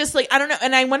 And it's just like, I don't know.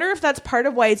 And I wonder if that's part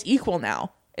of why it's equal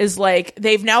now. Is like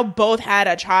they've now both had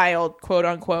a child, quote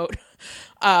unquote,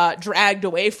 dragged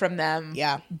away from them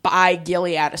by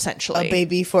Gilead, essentially. A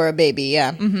baby for a baby,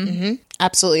 yeah. Mm-hmm. Mm-hmm.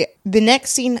 Absolutely. The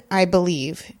next scene, I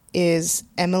believe, is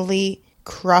Emily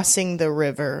crossing the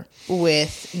river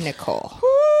with Nicole.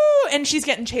 And she's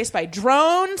getting chased by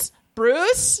drones.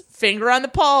 Bruce, finger on the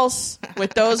pulse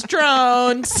with those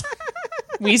drones.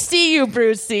 We see you,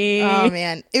 Brucey. Oh,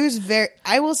 man. It was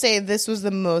I will say this was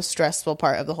the most stressful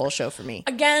part of the whole show for me.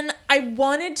 Again, I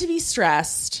wanted to be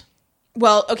stressed.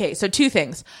 Well, okay, so two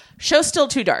things. Show's still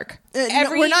too dark.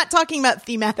 We're not talking about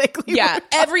thematically. Yeah,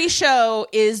 every show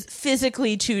is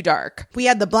physically too dark. We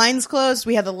had the blinds closed.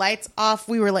 We had the lights off.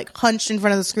 We were like hunched in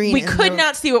front of the screen. We could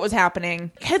not see what was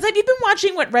happening. Have you been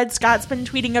watching what Red Scott's been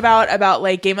tweeting about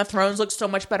like Game of Thrones looks so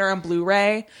much better on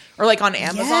Blu-ray or like on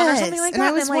Amazon or something like that? And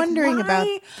I was wondering about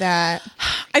that.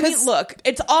 I mean, look,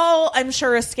 it's all, I'm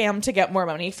sure, a scam to get more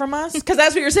money from us. Because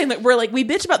as we were saying, like, we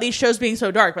bitch about these shows being so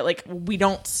dark, but like we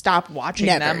don't stop watching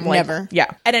them. Like, never.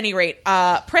 Yeah. At any rate,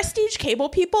 Prestige cable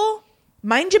people,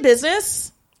 mind your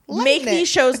business. Make these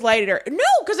shows lighter. No,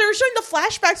 because they were showing the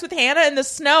flashbacks with Hannah in the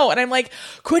snow. And I'm like,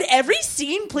 could every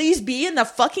scene please be in the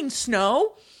fucking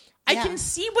snow? I can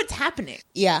see what's happening.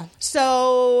 Yeah.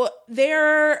 So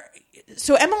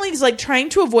Emily's like trying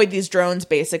to avoid these drones,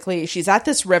 basically. She's at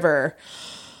this river.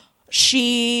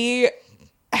 She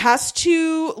has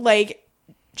to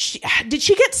did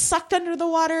she get sucked under the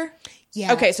water?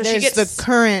 Yeah. Okay, so she gets the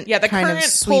current. Yeah, the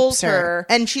current pulls her.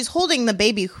 And she's holding the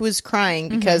baby who's crying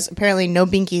because apparently no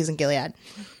binkies in Gilead.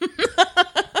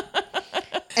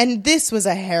 And this was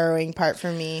a harrowing part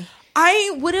for me.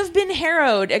 I would have been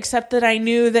harrowed, except that I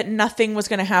knew that nothing was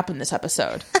going to happen this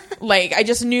episode. Like, I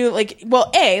just knew, like,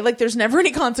 well, there's never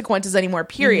any consequences anymore,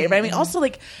 period. But I mean, also,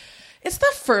 like, it's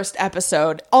the first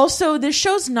episode. Also, this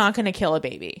show's not going to kill a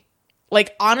baby.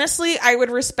 Like, honestly, I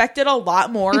would respect it a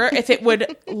lot more if it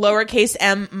would lowercase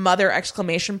m mother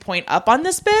exclamation point up on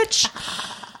this bitch.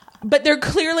 But they're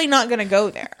clearly not going to go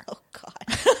there. Oh,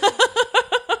 God.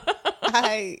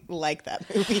 I like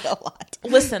that movie a lot.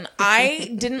 Listen,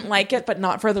 I didn't like it, but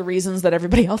not for the reasons that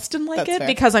everybody else didn't like it,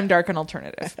 because I'm dark and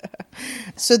alternative.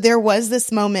 So there was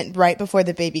this moment right before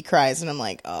the baby cries, and I'm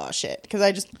like, oh, shit.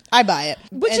 Because I buy it.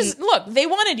 Look, they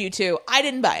wanted you to. I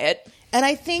didn't buy it. And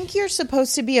I think you're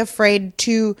supposed to be afraid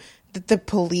that the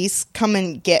police come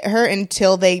and get her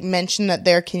until they mention that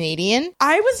they're Canadian.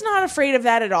 I was not afraid of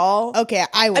that at all. Okay,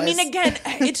 I was. I mean, again,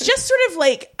 it's just sort of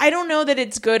like, I don't know that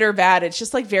it's good or bad. It's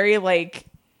just like very like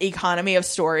economy of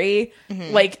story.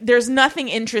 Mm-hmm. Like there's nothing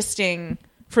interesting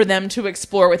for them to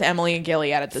explore with Emily and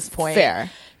Gilead at this point.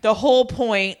 Fair. The whole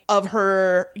point of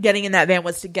her getting in that van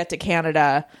was to get to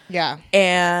Canada. Yeah.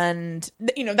 And,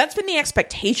 that's been the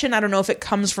expectation. I don't know if it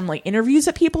comes from, like, interviews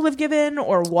that people have given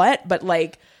or what, but,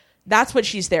 like, that's what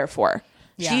she's there for.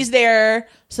 Yeah. She's there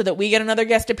so that we get another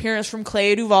guest appearance from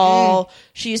Clea Duvall.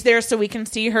 She's there so we can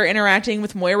see her interacting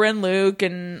with Moira and Luke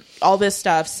and all this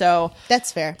stuff. So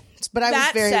that's fair. But I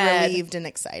was very relieved and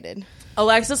excited.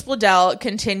 Alexis Bledel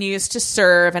continues to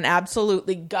serve an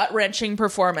absolutely gut-wrenching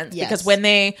performance because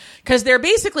because they're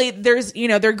basically,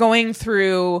 they're going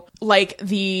through like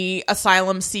the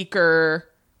asylum seeker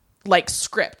like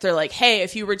script. They're like, hey,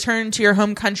 if you return to your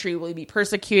home country, will you be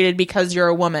persecuted because you're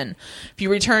a woman? If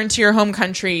you return to your home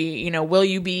country, will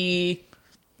you be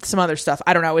some other stuff?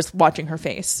 I don't know. I was watching her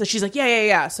face. So she's like,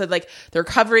 yeah. So like they're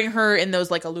covering her in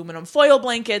those like aluminum foil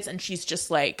blankets, and she's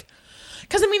just like,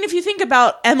 because, I mean, if you think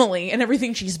about Emily and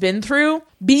everything she's been through,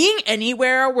 being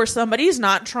anywhere where somebody's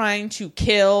not trying to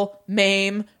kill,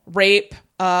 maim, rape,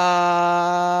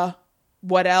 what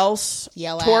else?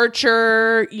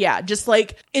 Torture. Yeah, just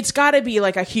like, it's got to be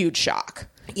like a huge shock.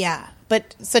 Yeah,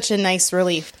 but such a nice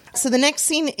relief. So the next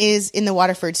scene is in the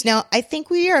Waterfords. Now, I think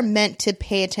we are meant to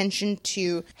pay attention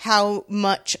to how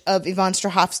much of Yvonne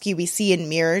Strahovski we see in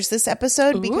mirrors this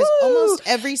episode, because almost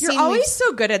every scene... You're always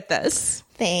so good at this.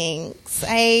 Thanks.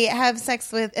 I have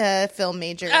sex with a film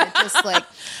major, just like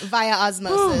via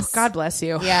osmosis. God bless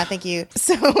you. Yeah, thank you.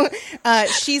 So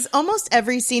she's almost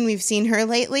every scene we've seen her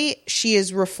lately, she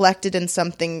is reflected in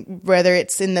something, whether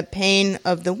it's in the pane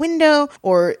of the window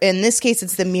or in this case,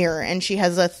 it's the mirror. And she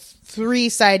has a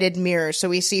three-sided mirror. So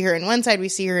we see her in one side, we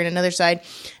see her in another side.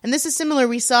 And this is similar.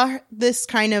 We saw this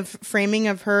kind of framing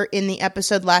of her in the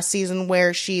episode last season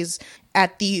where she's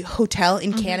at the hotel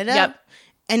in Canada. Yep.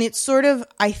 And it's sort of,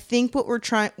 I think what it's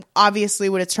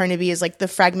trying to be is like the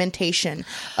fragmentation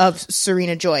of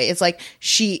Serena Joy. It's like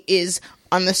she is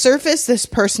on the surface this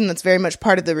person that's very much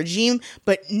part of the regime,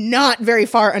 but not very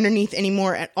far underneath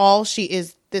anymore at all. She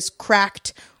is this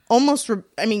cracked, almost,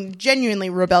 genuinely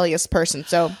rebellious person.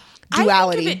 So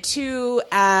duality. I think of it too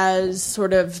as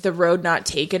sort of the road not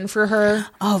taken for her.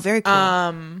 Oh, very cool.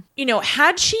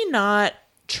 Had she not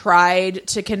tried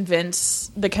to convince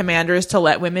the commanders to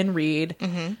let women read,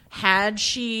 had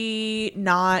she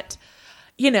not,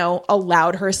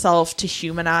 allowed herself to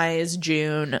humanize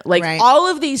June,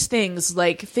 all of these things,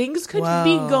 like things could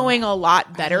be going a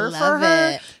lot better for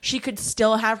her. She could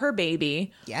still have her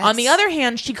baby. Yes. On the other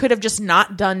hand, she could have just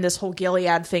not done this whole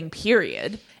Gilead thing,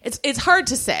 period. It's hard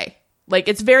to say. Like,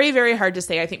 it's very, very hard to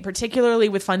say, I think, particularly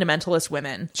with fundamentalist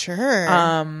women.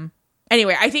 Sure.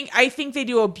 Anyway, I think they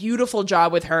do a beautiful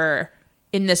job with her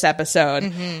in this episode,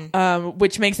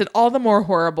 which makes it all the more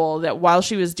horrible that while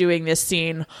she was doing this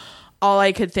scene, all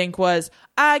I could think was,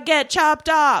 I get chopped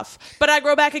off, but I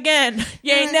grow back again.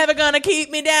 You ain't never gonna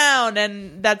keep me down.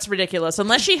 And that's ridiculous.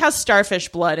 Unless she has starfish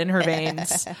blood in her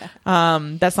veins,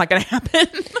 that's not gonna happen.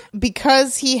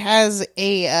 Because he has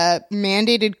a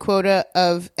mandated quota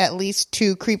of at least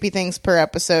 2 creepy things per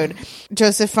episode,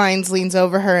 Joseph Fiennes leans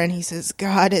over her and he says,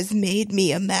 God has made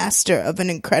me a master of an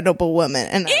incredible woman.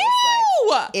 And I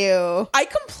was like, ew. I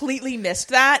completely missed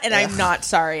that, and I'm not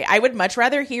sorry. I would much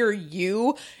rather hear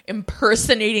you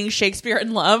impersonating Shakespeare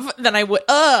in Love than I would.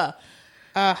 What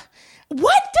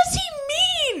does he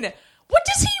mean? What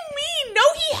does he mean? No,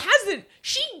 he hasn't.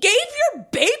 She gave your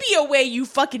baby away, you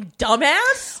fucking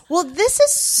dumbass. Well, this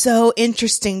is so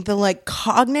interesting. The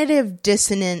cognitive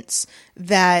dissonance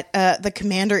that the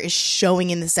commander is showing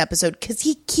in this episode, because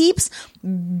he keeps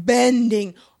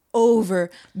bending over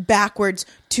backwards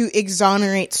to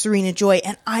exonerate Serena Joy,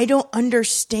 and I don't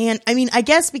understand. I mean, I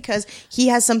guess because he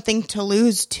has something to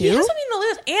lose too. He has something to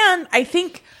lose, and I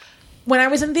think when I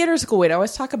was in theater school, we'd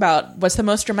always talk about what's the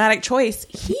most dramatic choice.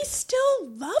 He still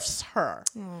loves her.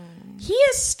 He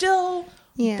is still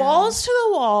balls to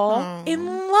the wall, in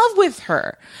love with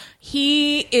her.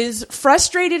 He is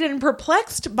frustrated and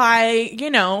perplexed by,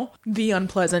 the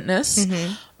unpleasantness,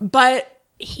 but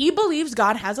he believes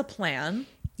God has a plan.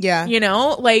 Yeah.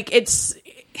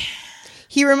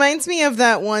 He reminds me of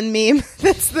that one meme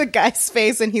that's the guy's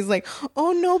face and he's like,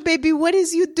 oh no, baby, what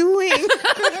is you doing?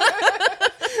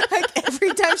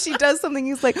 Every time she does something,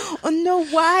 he's like, oh no,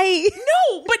 why?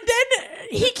 No, but then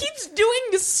he keeps doing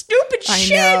this stupid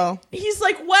shit. I know. He's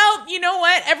like, well, you know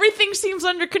what? Everything seems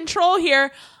under control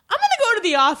here. I'm going to go to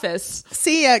the office.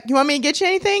 See ya. You want me to get you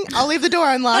anything? I'll leave the door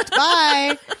unlocked.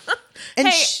 Bye. And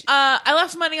I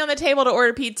left money on the table to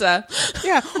order pizza.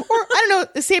 Yeah. Or, I don't know,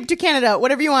 escape to Canada.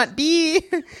 Whatever you want. No,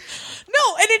 and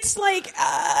it's like...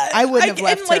 I wouldn't have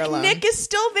left her alone. Nick is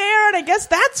still there, and I guess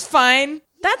that's fine.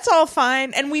 That's all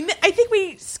fine. And I think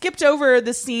we skipped over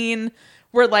the scene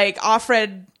where,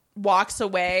 Offred walks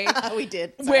away. We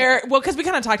did. Because we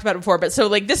kind of talked about it before, but so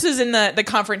this is in the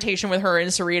confrontation with her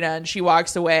and Serena, and she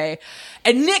walks away,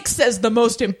 and Nick says the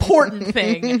most important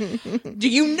thing. Do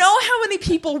you know how many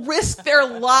people risk their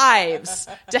lives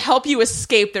to help you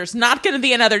escape? There's not going to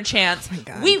be another chance.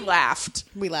 Oh we laughed.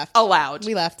 We laughed. Aloud.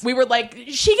 We laughed. We were like,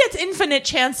 she gets infinite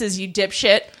chances, you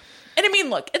dipshit. And I mean,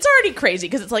 look, it's already crazy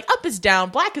because it's like up is down,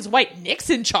 black is white, Nick's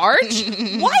in charge.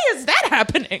 Why is that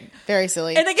happening? Very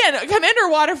silly. And again, Commander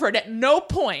Waterford at no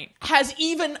point has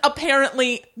even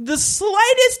apparently the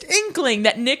slightest inkling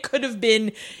that Nick could have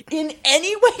been in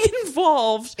any way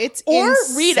involved. It's or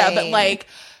insane. Rita, but like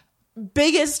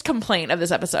biggest complaint of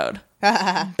this episode.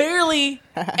 Barely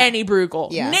any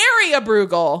Bruegel. Yeah. Nary a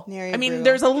Bruegel. Nary I mean, Bruegel.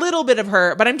 there's a little bit of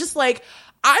her, but I'm just like,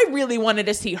 I really wanted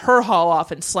to see her haul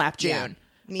off and slap June. Yeah,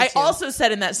 me I too. also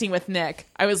said in that scene with Nick,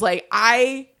 I was like,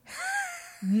 I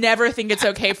never think it's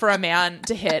okay for a man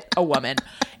to hit a woman.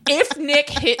 If Nick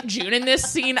hit June in this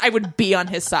scene, I would be on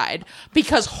his side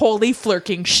because holy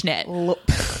flirking schnit.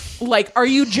 Like, are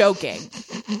you joking?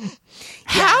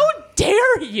 How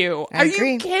dare you? I Are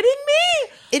agree. you kidding me?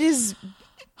 It is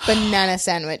banana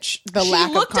sandwich. The lack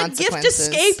of Looked a consequences.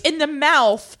 gift escape in the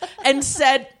mouth and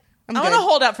said, I'm going to good.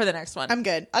 hold out for the next one. I'm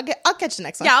good. I'll catch the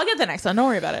next one. Yeah, I'll get the next one. Don't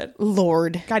worry about it.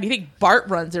 Lord. God, you think Bart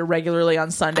runs irregularly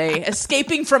on Sunday?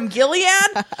 Escaping from Gilead?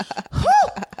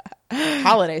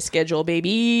 Holiday schedule,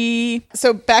 baby.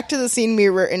 So back to the scene we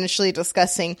were initially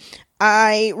discussing.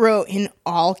 I wrote in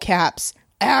all caps,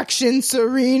 action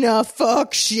Serena,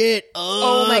 fuck shit up.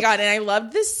 Oh my God. And I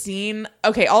loved this scene.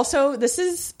 Okay, also, this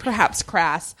is perhaps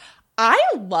crass. I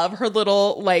love her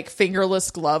little, like,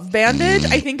 fingerless glove bandage.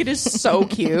 I think it is so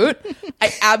cute.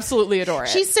 I absolutely adore it.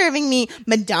 She's serving me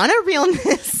Madonna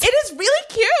realness. It is really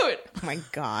cute. Oh my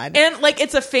God. And, like,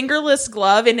 it's a fingerless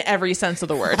glove in every sense of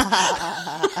the word.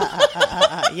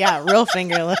 Yeah, real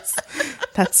fingerless.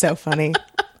 That's so funny.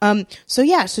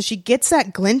 So she gets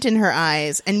that glint in her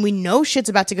eyes, and we know shit's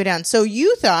about to go down. So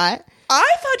you thought...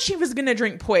 I thought she was going to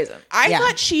drink poison. I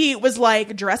thought she was,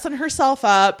 like, dressing herself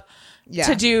up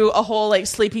to do a whole, like,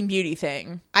 Sleeping Beauty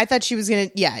thing. I thought she was going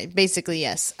to... basically,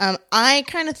 yes. I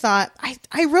kind of thought...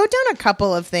 I wrote down a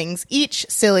couple of things, each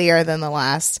sillier than the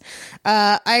last.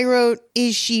 I wrote,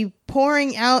 is she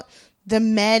pouring out the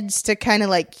meds to kind of,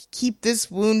 like, keep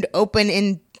this wound open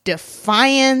in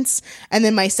defiance? And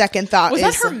then my second thought was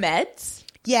is... that her meds?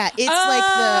 Yeah, it's like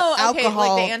the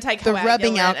alcohol, like the anticoagulant, the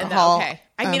rubbing alcohol. Okay.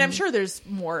 I mean, I'm sure there's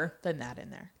more than that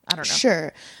in there. I don't know.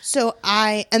 Sure. So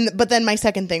but then my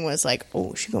second thing was like,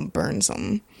 oh, she's gonna burn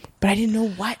something, but I didn't know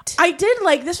what. I did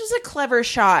like, this was a clever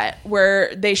shot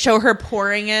where they show her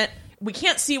pouring it. We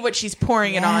can't see what she's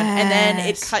pouring it on, and then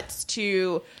it cuts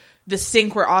to the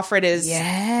sink where Offred is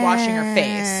washing her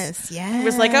face. Yeah, it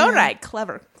was like, all right,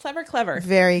 clever.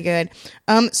 Very good.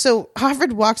 So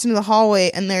Offred walks into the hallway,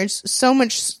 and there's so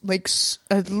much like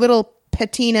a little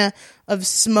patina of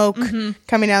smoke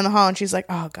coming down the hall, and she's like,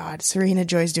 oh God, Serena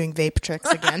Joy's doing vape tricks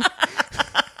again.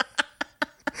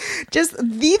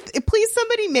 Please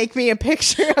somebody make me a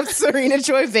picture of Serena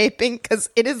Joy vaping, because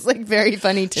it is like very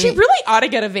funny to me. She really ought to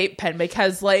get a vape pen,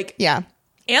 because like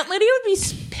Aunt Lydia would be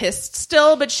pissed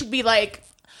still, but she'd be like,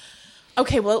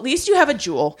 okay, well, at least you have a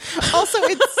Juul. Also,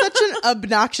 it's such an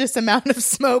obnoxious amount of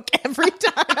smoke every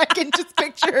time. I can just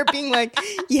picture her being like,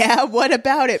 yeah, what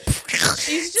about it?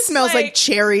 She's just smells like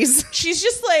cherries. She's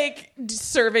just like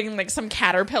serving like some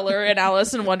caterpillar in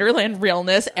Alice in Wonderland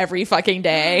realness every fucking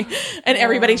day. And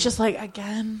everybody's just like,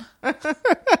 again.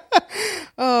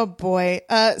 Oh, boy.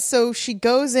 So she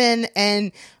goes in,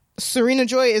 and Serena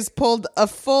Joy is pulled a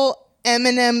full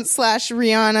Eminem /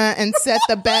 Rihanna and set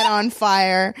the bed on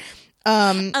fire.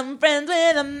 I'm friends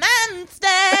with a monster.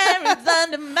 It's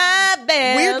under my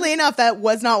bed. Weirdly enough, that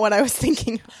was not what I was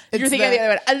thinking. You're thinking of the other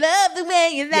one. I love the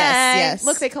way you lie. Yes.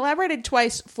 Look, they collaborated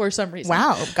twice for some reason.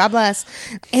 Wow. God bless.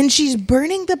 And she's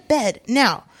burning the bed.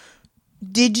 Now,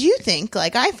 did you think,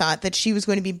 like I thought, that she was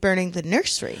going to be burning the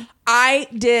nursery? I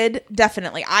did,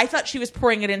 definitely. I thought she was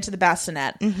pouring it into the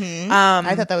bassinet. Mm-hmm.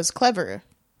 I thought that was clever.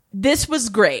 This was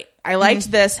great. I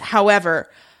liked this. However,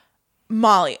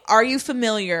 Molly, are you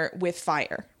familiar with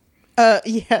fire?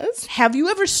 Yes. Have you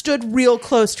ever stood real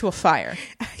close to a fire?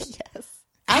 Yes.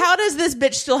 How does this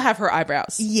bitch still have her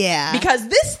eyebrows? Yeah. Because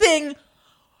this thing,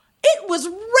 it was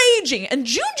raging. And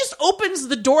June just opens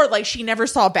the door like she never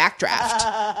saw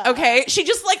Backdraft. Okay? She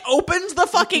just like opens the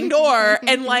fucking door.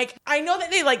 And like, I know that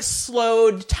they like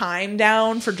slowed time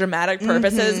down for dramatic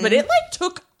purposes, but it like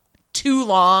took too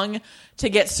long to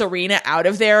get Serena out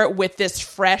of there with this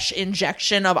fresh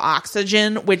injection of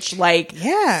oxygen, which like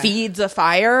feeds a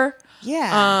fire.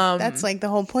 Yeah. That's like the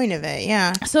whole point of it.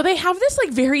 Yeah. So they have this like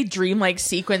very dreamlike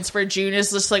sequence where June is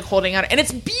just like holding out, and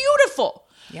it's beautiful.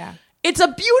 Yeah. It's a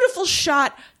beautiful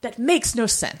shot that makes no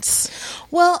sense.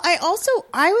 Well,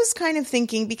 I was kind of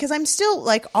thinking, because I'm still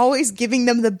like always giving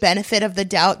them the benefit of the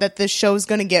doubt that this show's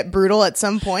going to get brutal at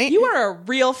some point. You are a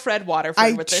real Fred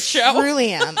Waterford with this show. I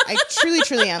truly am. I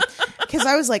truly am. Because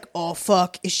I was like, oh,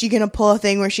 fuck. Is she going to pull a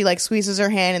thing where she like squeezes her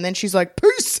hand and then she's like,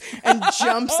 peace, and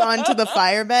jumps onto the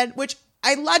firebed, which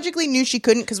I logically knew she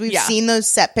couldn't because we've seen those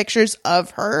set pictures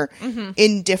of her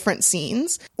in different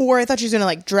scenes. Or I thought she was going to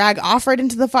like drag Offred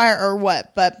into the fire or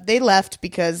what. But they left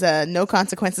because no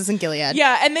consequences in Gilead.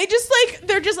 Yeah, and they're just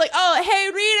like, oh, hey,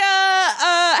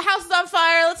 Rita, house is on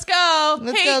fire. Let's go.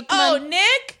 Let's go. Come on.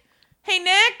 Nick. Hey,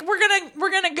 Nick, we're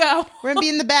gonna go. We're gonna be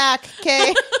in the back, okay?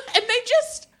 And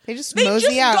they just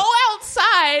mosey out. Go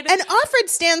outside. And Offred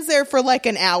stands there for like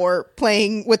an hour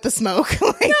playing with the smoke. No,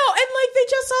 and like they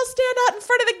just all stand out in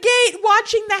front of the gate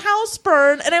watching the house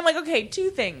burn. And I'm like, okay, two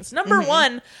things. Number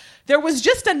one, there was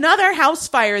just another house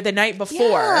fire the night before.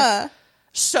 Yeah.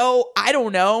 So I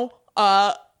don't know.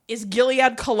 Is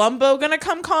Gilead Columbo gonna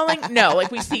come calling? No, like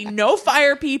we see no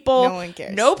fire people. No one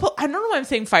cares. I don't know why I'm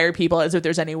saying fire people as if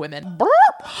there's any women.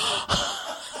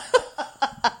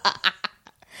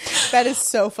 That is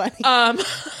so funny.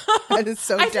 That is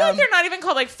so dumb. I feel like they're not even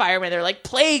called like firemen. They're like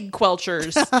plague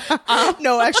quelchers.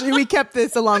 No, actually, we kept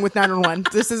this along with 911.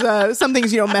 This is some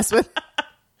things you don't mess with.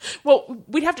 Well,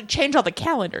 we'd have to change all the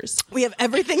calendars. We have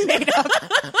everything made up.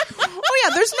 Oh,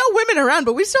 yeah, there's no women around,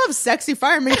 but we still have sexy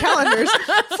fireman calendars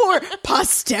for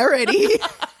posterity.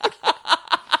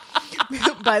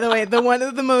 By the way, one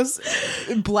of the most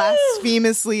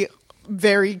blasphemously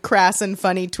very crass and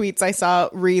funny tweets I saw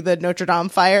re the Notre Dame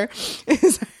fire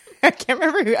is, I can't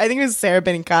remember who, I think it was Sarah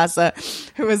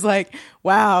Benincasa, who was like,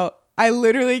 wow, I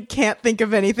literally can't think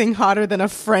of anything hotter than a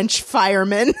French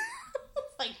fireman.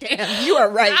 Like, damn, you are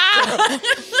right.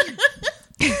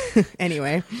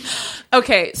 Anyway.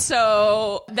 Okay,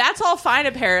 so that's all fine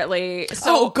apparently.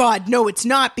 So, oh God, no, it's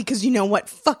not, because you know what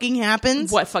fucking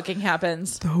happens? What fucking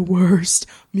happens? The worst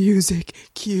music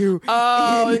cue.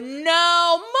 Oh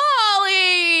no,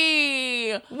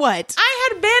 Molly! What? I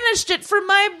had banished it from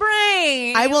my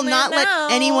brain. I will not let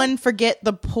anyone forget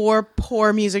the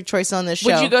poor music choice on this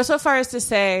show. Would you go so far as to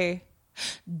say,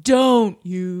 don't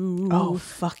you? Oh,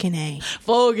 fucking A.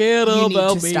 Forget you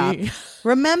about need to me. Stop.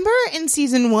 Remember in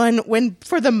season 1 when,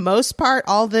 for the most part,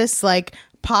 all this like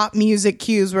pop music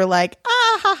cues were like,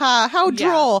 ah ha ha, how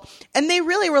droll. And they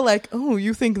really were like, oh,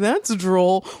 you think that's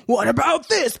droll? What about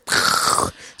this?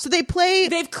 So they've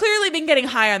clearly been getting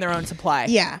high on their own supply.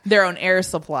 Yeah. Their own air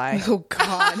supply. Oh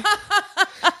God.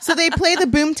 So they play the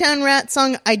Boomtown Rat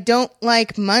song, I Don't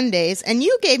Like Mondays. And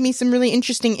you gave me some really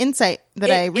interesting insight that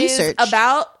I researched. It is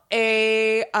about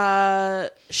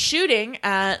a shooting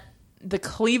at the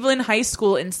Cleveland High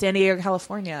School in San Diego,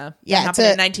 California. Yeah, that happened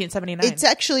in 1979. It's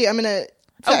actually, I'm going to...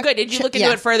 Oh, good. Did you look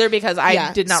into it further? Because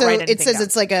I did not write anything it says down.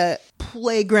 It's like a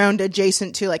playground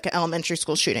adjacent to like an elementary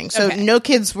school shooting. So no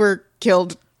kids were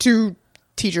killed. 2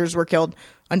 teachers were killed,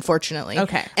 unfortunately.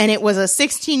 Okay. And it was a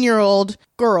 16-year-old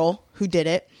girl who did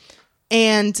it.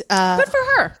 And good for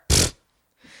her.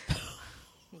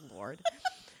 Lord.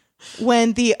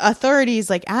 When the authorities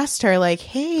like asked her like,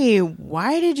 hey,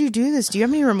 why did you do this? Do you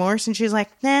have any remorse? And she's like,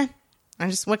 nah,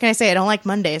 what can I say? I don't like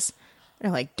Mondays.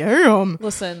 They're like, damn.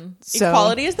 Listen,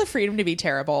 equality is the freedom to be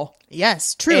terrible.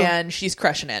 Yes, true. And she's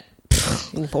crushing it.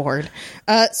 Lord.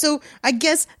 So I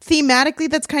guess thematically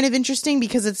that's kind of interesting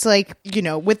because it's like, you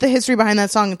know, with the history behind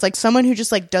that song, it's like someone who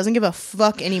just like doesn't give a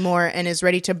fuck anymore and is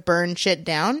ready to burn shit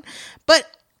down. But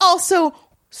also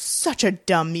such a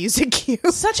dumb music cue.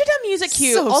 Such a dumb music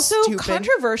cue. So also, stupid.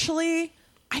 controversially,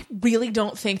 I really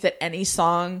don't think that any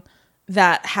song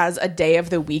that has a day of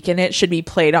the week in it should be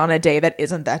played on a day that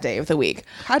isn't that day of the week.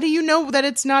 How do you know that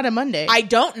it's not a Monday? I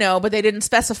don't know, but they didn't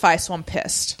specify, so I'm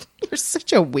pissed. You're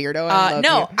such a weirdo. I love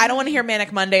you. I don't want to hear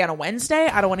Manic Monday on a Wednesday.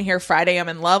 I don't want to hear Friday I'm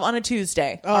in Love on a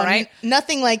Tuesday. All right?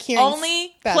 Nothing like hearing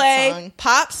only that play song.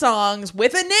 pop songs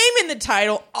with a name in the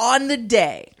title on the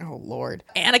day. Oh, Lord.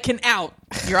 Anakin out.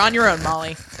 You're on your own,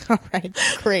 Molly. All right,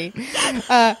 great.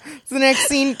 So the next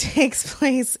scene takes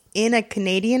place in a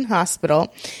Canadian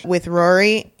hospital with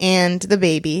Rory and the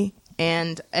baby.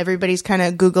 And everybody's kind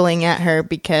of Googling at her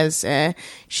because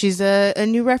she's a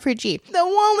new refugee. The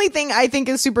only thing I think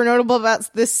is super notable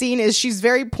about this scene is she's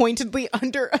very pointedly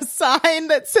under a sign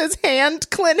that says hand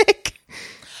clinic.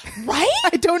 Right?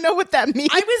 I don't know what that means.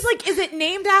 I was like, is it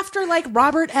named after like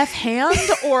Robert F. Hand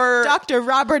or Dr.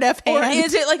 Robert F. Hand? Or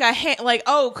is it like a hand? Like,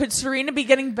 oh, could Serena be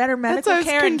getting better medical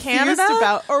care in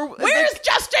Canada? Or where's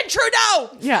Justin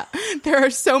Trudeau? Yeah, there are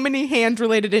so many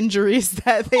hand-related injuries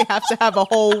that they have to have a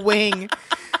whole wing.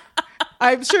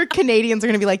 I'm sure Canadians are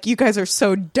going to be like, you guys are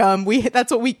so dumb.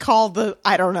 That's what we call the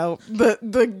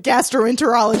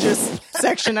gastroenterologist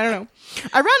section. I don't know.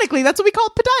 Ironically, that's what we call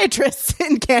podiatrists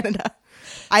in Canada.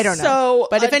 I don't know.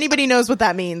 But if anybody knows what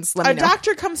that means, let me know. A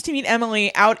doctor comes to meet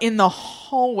Emily out in the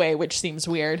hallway, which seems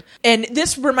weird. And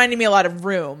this reminded me a lot of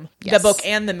Room, the book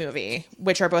and the movie,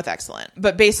 which are both excellent.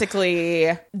 But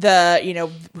basically,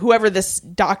 whoever this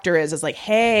doctor is like,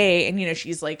 hey, and,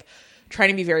 she's like, trying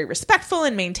to be very respectful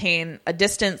and maintain a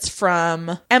distance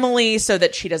from Emily so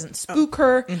that she doesn't spook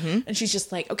her. And she's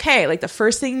just like, okay, like the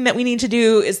first thing that we need to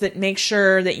do is that make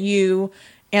sure that you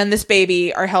and this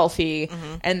baby are healthy.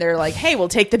 And they're like, hey, we'll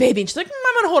take the baby. And she's like,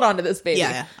 I'm going to hold on to this baby.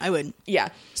 Yeah, I would. Yeah.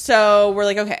 So we're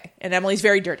like, okay. And Emily's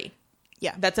very dirty.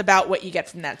 Yeah. That's about what you get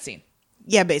from that scene.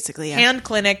 Yeah, basically. Yeah. Hand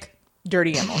clinic,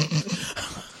 dirty Emily.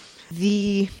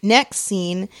 The next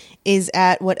scene is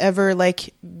at whatever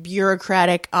like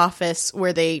bureaucratic office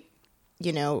where they,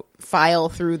 file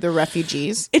through the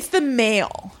refugees. It's the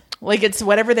mail. Like it's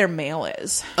whatever their mail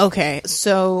is. Okay.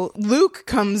 So Luke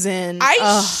comes in.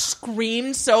 I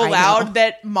screamed so loud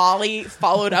that Molly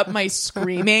followed up my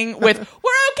screaming with,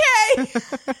 we're okay.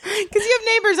 Because you have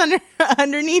neighbors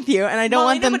underneath you. And I don't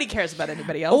want them. Nobody cares about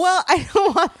anybody else. Well, I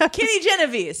don't want them. Kitty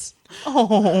Genovese.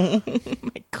 Oh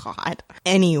my God.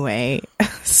 Anyway,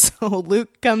 so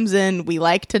Luke comes in. We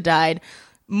like to die.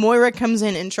 Moira comes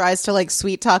in and tries to like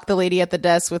sweet talk the lady at the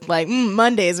desk with like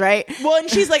Mondays, right? Well, and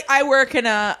she's like, I work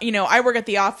at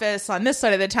the office on this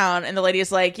side of the town. And the lady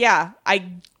is like, yeah, I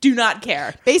do not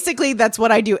care. Basically, that's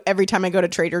what I do every time I go to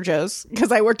Trader Joe's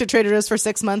because I worked at Trader Joe's for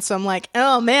 6 months. So I'm like,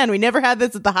 oh man, we never had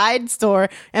this at the Hyde store.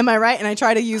 Am I right? And I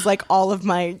try to use like all of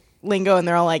my lingo and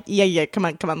they're all like, yeah, come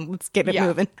on, let's get it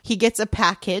moving. He gets a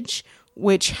package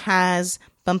which has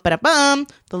the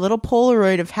little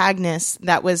Polaroid of Agnes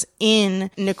that was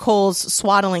in Nicole's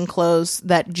swaddling clothes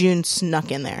that June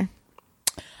snuck in there.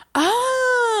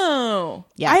 Oh.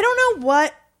 Yeah. I don't know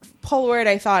what Polaroid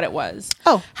I thought it was.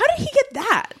 Oh. How did he get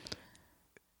that?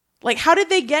 Like, how did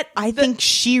they get... I think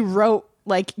she wrote,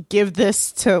 like, give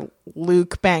this to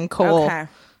Luke Bancole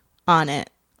on it.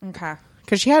 Okay.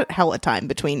 Because she had hella time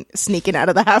between sneaking out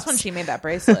of the house. That's when she made that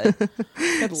bracelet.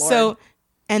 Good Lord. So...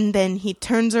 And then he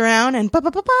turns around and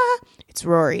it's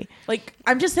Rory. Like,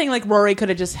 I'm just saying, like, Rory could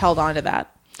have just held on to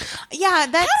that. Yeah,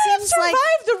 that seems like... How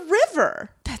did it survive the river?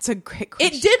 That's a great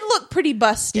question. It did look pretty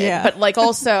busted, but, like,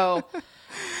 also...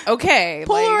 Okay.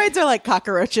 Polaroids are like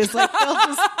cockroaches. Like,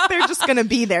 they're just going to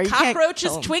be there. You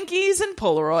cockroaches, Twinkies, and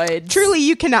Polaroids. Truly,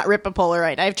 you cannot rip a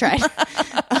Polaroid. I've tried.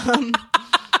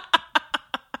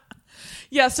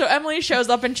 Yeah, so Emily shows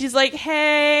up and she's like,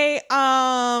 hey,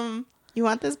 you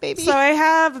want this baby? So I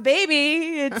have a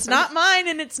baby. It's not mine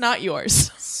and it's not yours.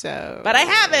 But I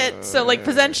have it. So like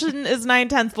possession is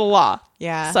 9/10 the law.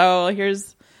 Yeah. So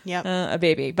here's a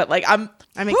baby. But like I'm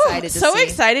excited.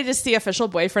 Excited to see official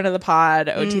boyfriend of the pod,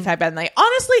 OT Thigh Bentley.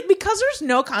 Honestly, because there's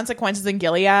no consequences in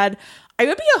Gilead, I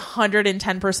would be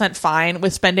 110% fine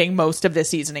with spending most of this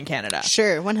season in Canada.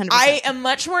 Sure, 100%. I am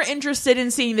much more interested in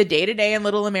seeing the day-to-day in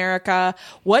Little America.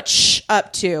 What's Shh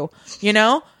up to? You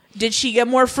know? Did she get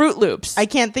more Fruit Loops? I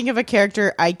can't think of a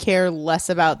character I care less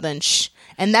about than Shh.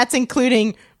 And that's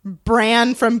including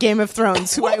Bran from Game of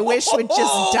Thrones, who I wish would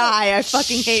just die. I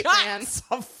fucking hate Bran.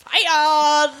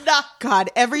 Fired. God,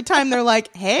 every time they're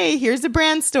like, hey, here's a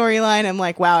Bran storyline, I'm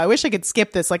like, wow, I wish I could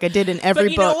skip this like I did in every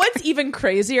book. But you know what's even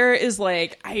crazier is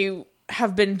like, I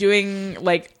have been doing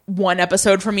like one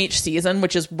episode from each season,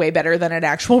 which is way better than an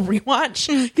actual rewatch,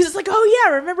 because it's like, oh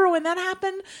yeah, remember when that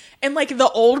happened? And like the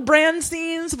old Bran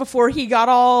scenes before he got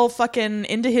all fucking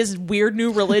into his weird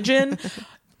new religion.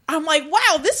 I'm like,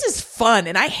 wow, this is fun.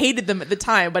 And I hated them at the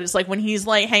time, but it's like when he's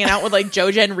like hanging out with like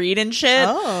Jojen Reed and shit,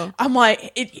 I'm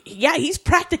like, he's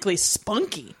practically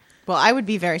spunky. Well, I would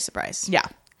be very surprised. Yeah.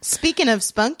 Speaking of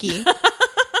spunky,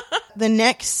 the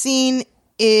next scene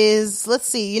is, let's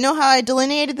see, you know how I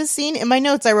delineated the scene? In my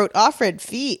notes, I wrote Offred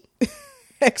feet.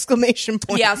 Exclamation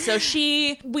point. Yeah, so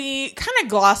we kind of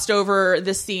glossed over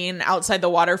the scene outside the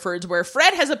Waterfords where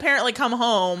Fred has apparently come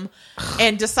home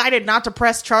and decided not to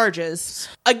press charges.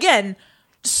 Again,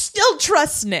 still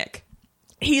trusts Nick.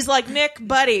 He's like, Nick,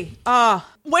 buddy,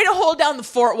 way to hold down the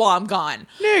fort while I'm gone.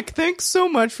 Nick, thanks so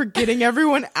much for getting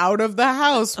everyone out of the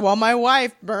house while my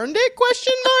wife burned it? ?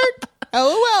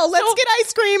 LOL, let's get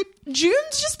ice cream.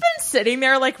 June's just been sitting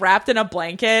there like wrapped in a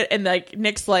blanket and like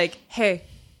Nick's like, hey,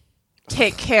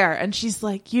 take care. And she's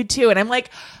like, you too. And I'm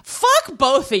like, fuck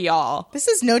both of y'all. This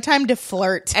is no time to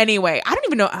flirt. Anyway, I don't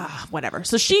even know. Whatever.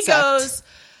 So she goes,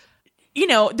 you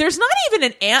know, there's not even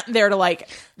an aunt there to like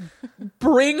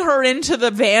bring her into the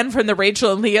van from the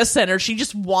Rachel and Leah Center. She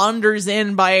just wanders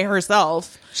in by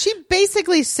herself. She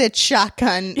basically sits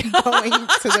shotgun going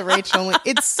to the Rachel and Leah.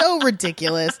 It's so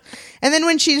ridiculous. And then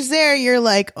when she's there, you're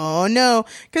like, oh no.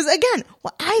 Because again,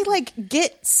 I like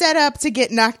get set up to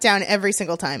get knocked down every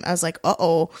single time. I was like,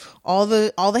 uh-oh, all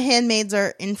the handmaids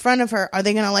are in front of her. Are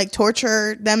they going to like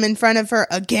torture them in front of her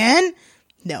again?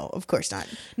 No, of course not.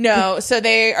 No, so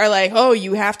they are like, oh,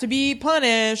 you have to be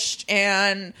punished.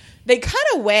 And they cut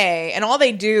away, and all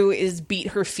they do is beat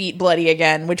her feet bloody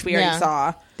again, which we already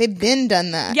saw. They've been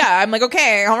done that. Yeah, I'm like,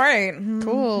 okay, all right.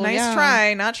 Cool. Nice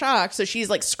try, not shocked. So she's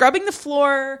like scrubbing the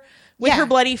floor with her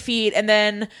bloody feet, and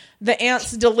then the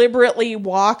aunts deliberately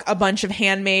walk a bunch of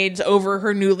handmaids over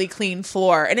her newly cleaned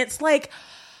floor. And it's like,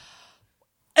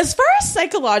 as far as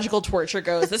psychological torture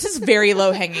goes, this is very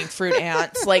low-hanging fruit,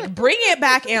 aunts. Like, bring it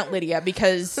back, Aunt Lydia,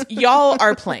 because y'all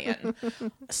are playing.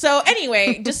 So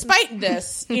anyway, despite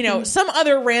this, you know, some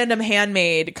other random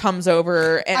handmaid comes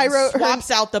over and swaps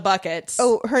out the buckets.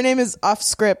 Oh, her name is off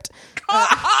script.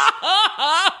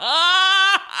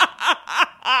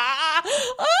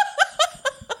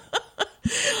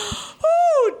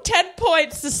 Ooh, 10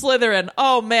 points to Slytherin.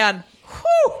 Oh, man.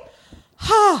 Whew.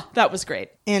 That was great.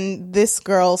 And this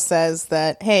girl says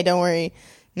that, hey, don't worry,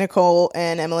 Nicole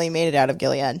and Emily made it out of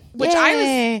Gilead. Which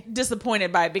I was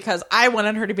disappointed by, because I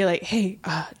wanted her to be like, hey,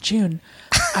 June,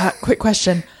 quick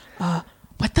question.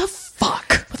 What the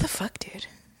fuck? What the fuck, dude?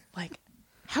 Like,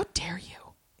 how dare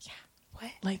you? Yeah.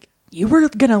 What? Like, you were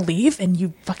gonna leave and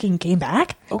you fucking came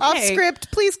back? Okay. Off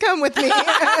script, please come with me.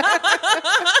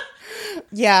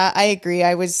 Yeah, I agree.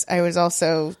 I was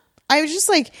just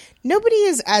like, nobody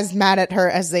is as mad at her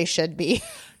as they should be.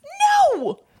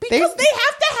 No! Because they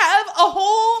have to have a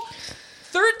whole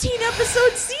 13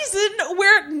 episode season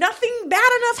where nothing bad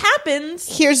enough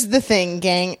happens. Here's the thing,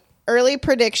 gang. Early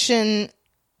prediction,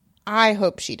 I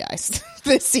hope she dies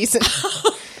this season.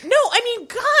 No, I mean,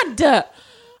 God.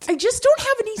 I just don't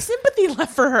have any sympathy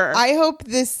left for her. I hope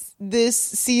this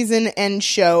season and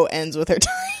show ends with her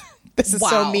dying. This is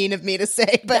so mean of me to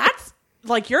say, but that's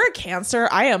like, you're a Cancer.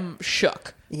 I am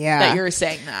shook. Yeah, that you're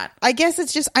saying that. I guess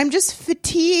it's just, I'm just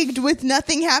fatigued with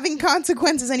nothing having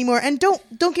consequences anymore. And don't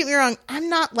get me wrong, I'm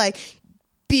not like,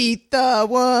 beat the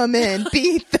woman,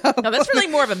 beat the No, that's really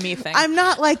more of a me thing. I'm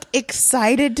not like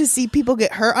excited to see people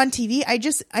get hurt on TV.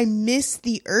 I miss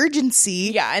the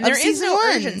urgency. Yeah, and there is no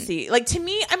urgency. Like, to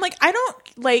me, I'm like, I don't,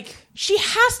 like, she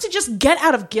has to just get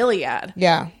out of Gilead.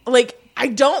 Yeah. Like, I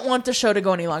don't want the show to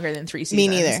go any longer than 3 seasons. Me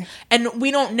neither. And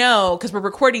we don't know, because we're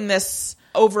recording this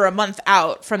over a month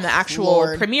out from the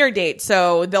actual premiere date,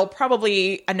 so they'll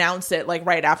probably announce it like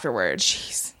right afterwards.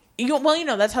 Jeez. Well, you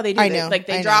know, that's how they do it. Like,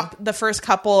 they drop the first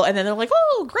couple, and then they're like,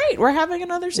 oh, great, we're having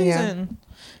another season.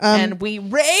 Yeah. And we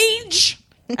rage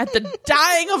at the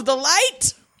dying of the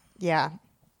light. Yeah.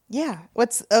 Yeah.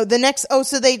 What's the next? Oh,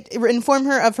 so they inform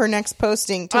her of her next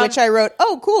posting, to which I wrote,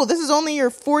 oh, cool, this is only your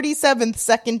 47th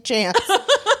second chance.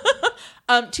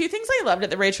 2 things I loved at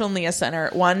the Rachel and Leah Center.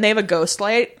 One, they have a ghost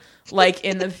light, like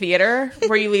in the theater,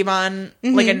 where you leave on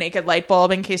like a naked light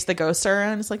bulb in case the ghosts are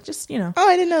around. It's like, just, you know. Oh,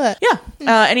 I didn't know that.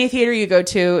 Yeah. Any theater you go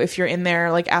to, if you're in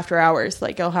there like after hours,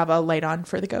 like, you'll have a light on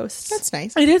for the ghosts. That's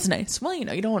nice. It is nice. Well, you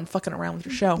know, you don't want fucking around with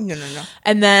your show. No.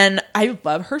 And then I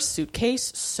love her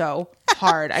suitcase so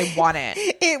hard. I want it.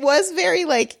 It was very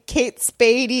like Kate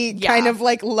Spade-y, kind of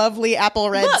like lovely apple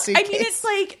red suitcase. I mean, it's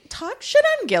like, talk shit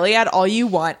on Gilead all you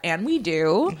want, and we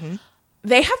do.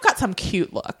 They have got some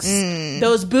cute looks.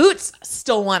 Those boots,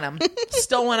 still want them.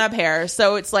 Still want a pair.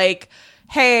 So it's like,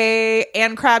 hey,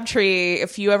 Anne Crabtree,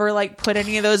 if you ever like put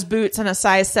any of those boots in a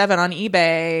size 7 on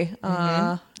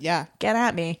eBay, yeah, get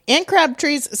at me. Anne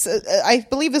Crabtree's, I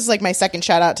believe this is like my second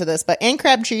shout out to this, but Anne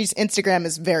Crabtree's Instagram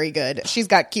is very good. She's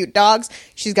got cute dogs.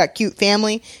 She's got cute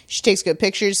family. She takes good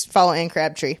pictures. Follow Anne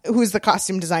Crabtree, who's the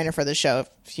costume designer for the show,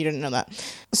 if you didn't know that.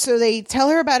 So they tell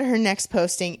her about her next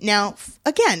posting. Now,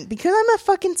 again, because I'm a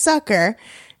fucking sucker,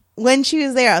 when she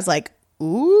was there, I was like,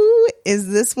 ooh, is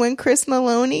this when Chris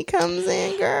Maloney comes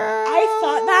in, girl? I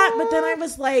thought that, but then I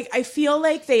was like, I feel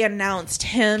like they announced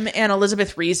him and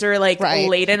Elizabeth Reeser like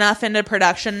late enough into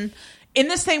production, in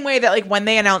the same way that like when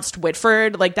they announced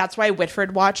Whitford, like that's why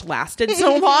Whitford Watch lasted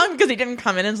so long, because he didn't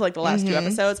come in until like the last 2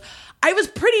 episodes. I was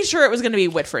pretty sure it was going to be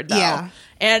Whitford though. Yeah.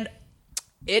 And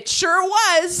it sure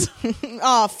was.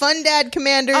 Oh, Fun Dad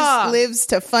Commanders lives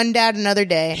to Fun Dad another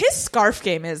day. His scarf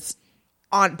game is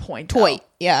on point. Toy.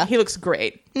 Yeah. He looks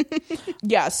great.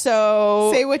 Yeah,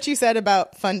 so... Say what you said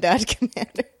about Fun Dad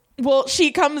Commander. Well,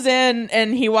 she comes in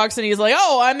and he walks in. He's like,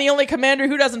 oh, I'm the only commander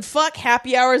who doesn't fuck.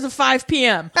 Happy hours of 5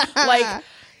 p.m. Like,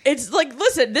 It's like,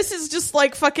 listen, this is just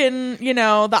like fucking,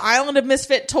 the island of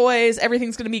misfit toys.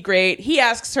 Everything's going to be great. He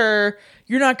asks her,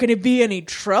 "You're not going to be any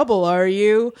trouble, are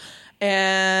you?"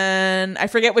 And I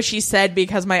forget what she said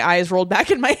because my eyes rolled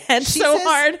back in my head so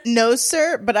hard. "No,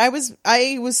 sir." But I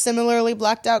was similarly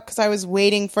blacked out because I was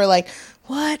waiting for like,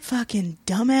 what fucking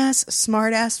dumbass,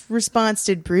 smartass response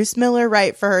did Bruce Miller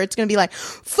write for her? It's going to be like,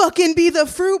 "Fucking be the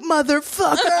fruit,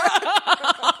 motherfucker."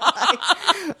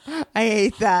 I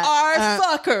hate that. Our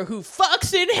fucker who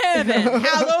fucks in heaven.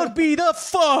 Hallowed be the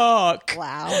fuck.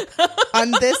 Wow.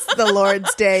 On this, the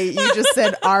Lord's Day, you just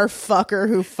said "our fucker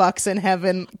who fucks in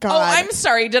heaven." God. Oh, I'm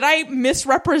sorry. Did I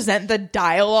misrepresent the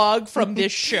dialogue from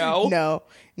this show?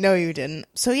 No, you didn't.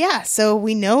 So yeah, so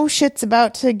we know shit's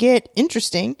about to get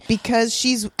interesting because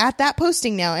she's at that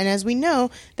posting now. And as we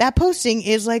know, that posting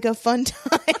is like a fun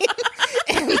time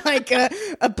and like a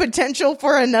potential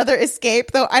for another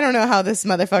escape. Though I don't know how this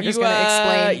motherfucker's going to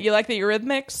explain. You like the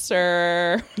Eurythmics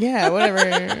or? Yeah,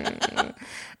 whatever.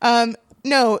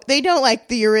 No, they don't like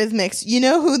the Eurythmics. You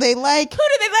know who they like? Who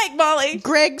do they like, Molly?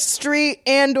 Greg Street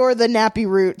and or the Nappy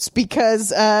Roots, because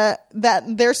that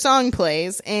their song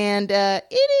plays, and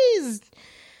it is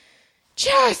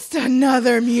just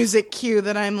another music cue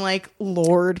that I'm like,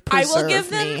 Lord preserve me. I will give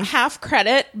them half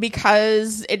credit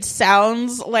because it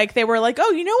sounds like they were like,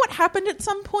 oh, you know what happened at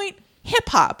some point? Hip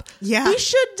hop. Yeah. We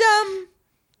should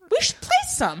play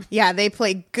some. Yeah, they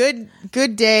play Good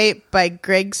Day by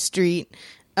Greg Street.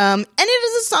 And it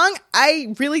is a song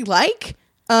I really like,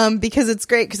 because it's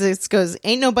great, because it goes,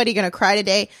 "Ain't nobody gonna cry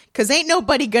today, because ain't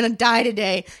nobody gonna die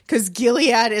today, because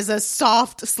Gilead is a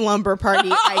soft slumber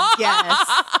party," I guess.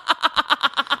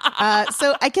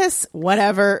 So I guess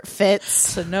whatever fits.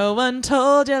 So no one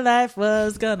told you life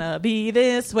was gonna be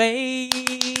this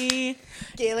way.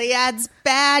 Gilead's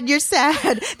bad, you're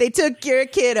sad, they took your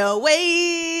kid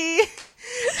away.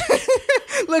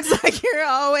 Looks like you're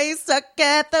always stuck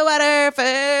at the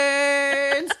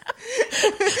Waterfords.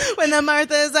 When the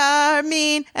Marthas are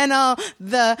mean and all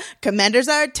the commanders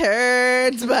are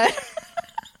turds, but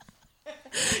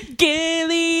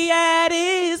Gilead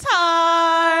is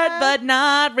hard, but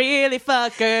not really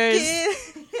fuckers.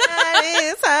 Gilead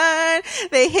is hard.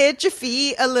 They hit your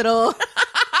feet a little.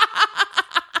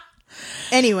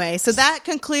 Anyway, so that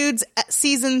concludes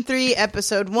season 3,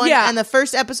 episode 1, and the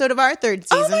first episode of our 3rd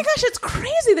season. Oh my gosh, it's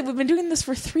crazy that we've been doing this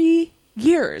for 3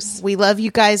 years. We love you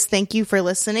guys. Thank you for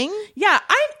listening. Yeah,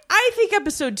 I think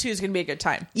episode 2 is going to be a good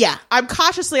time. Yeah. I'm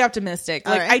cautiously optimistic.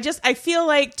 Like, right. I feel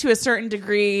like to a certain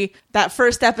degree that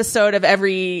first episode of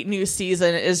every new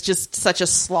season is just such a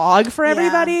slog for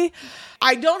everybody. Yeah.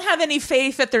 I don't have any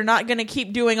faith that they're not going to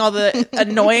keep doing all the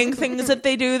annoying things that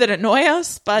they do that annoy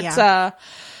us, but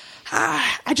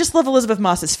I just love Elizabeth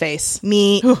Moss's face.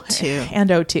 Me too. And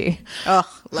OT. Oh,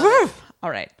 love it. All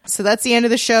right. So that's the end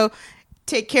of the show.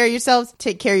 Take care of yourselves.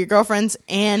 Take care of your girlfriends.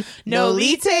 And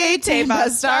Nolite te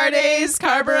bastardes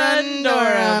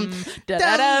carborundorum.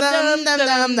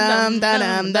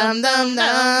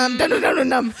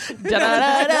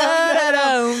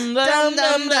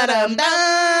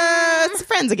 It's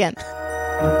friends again.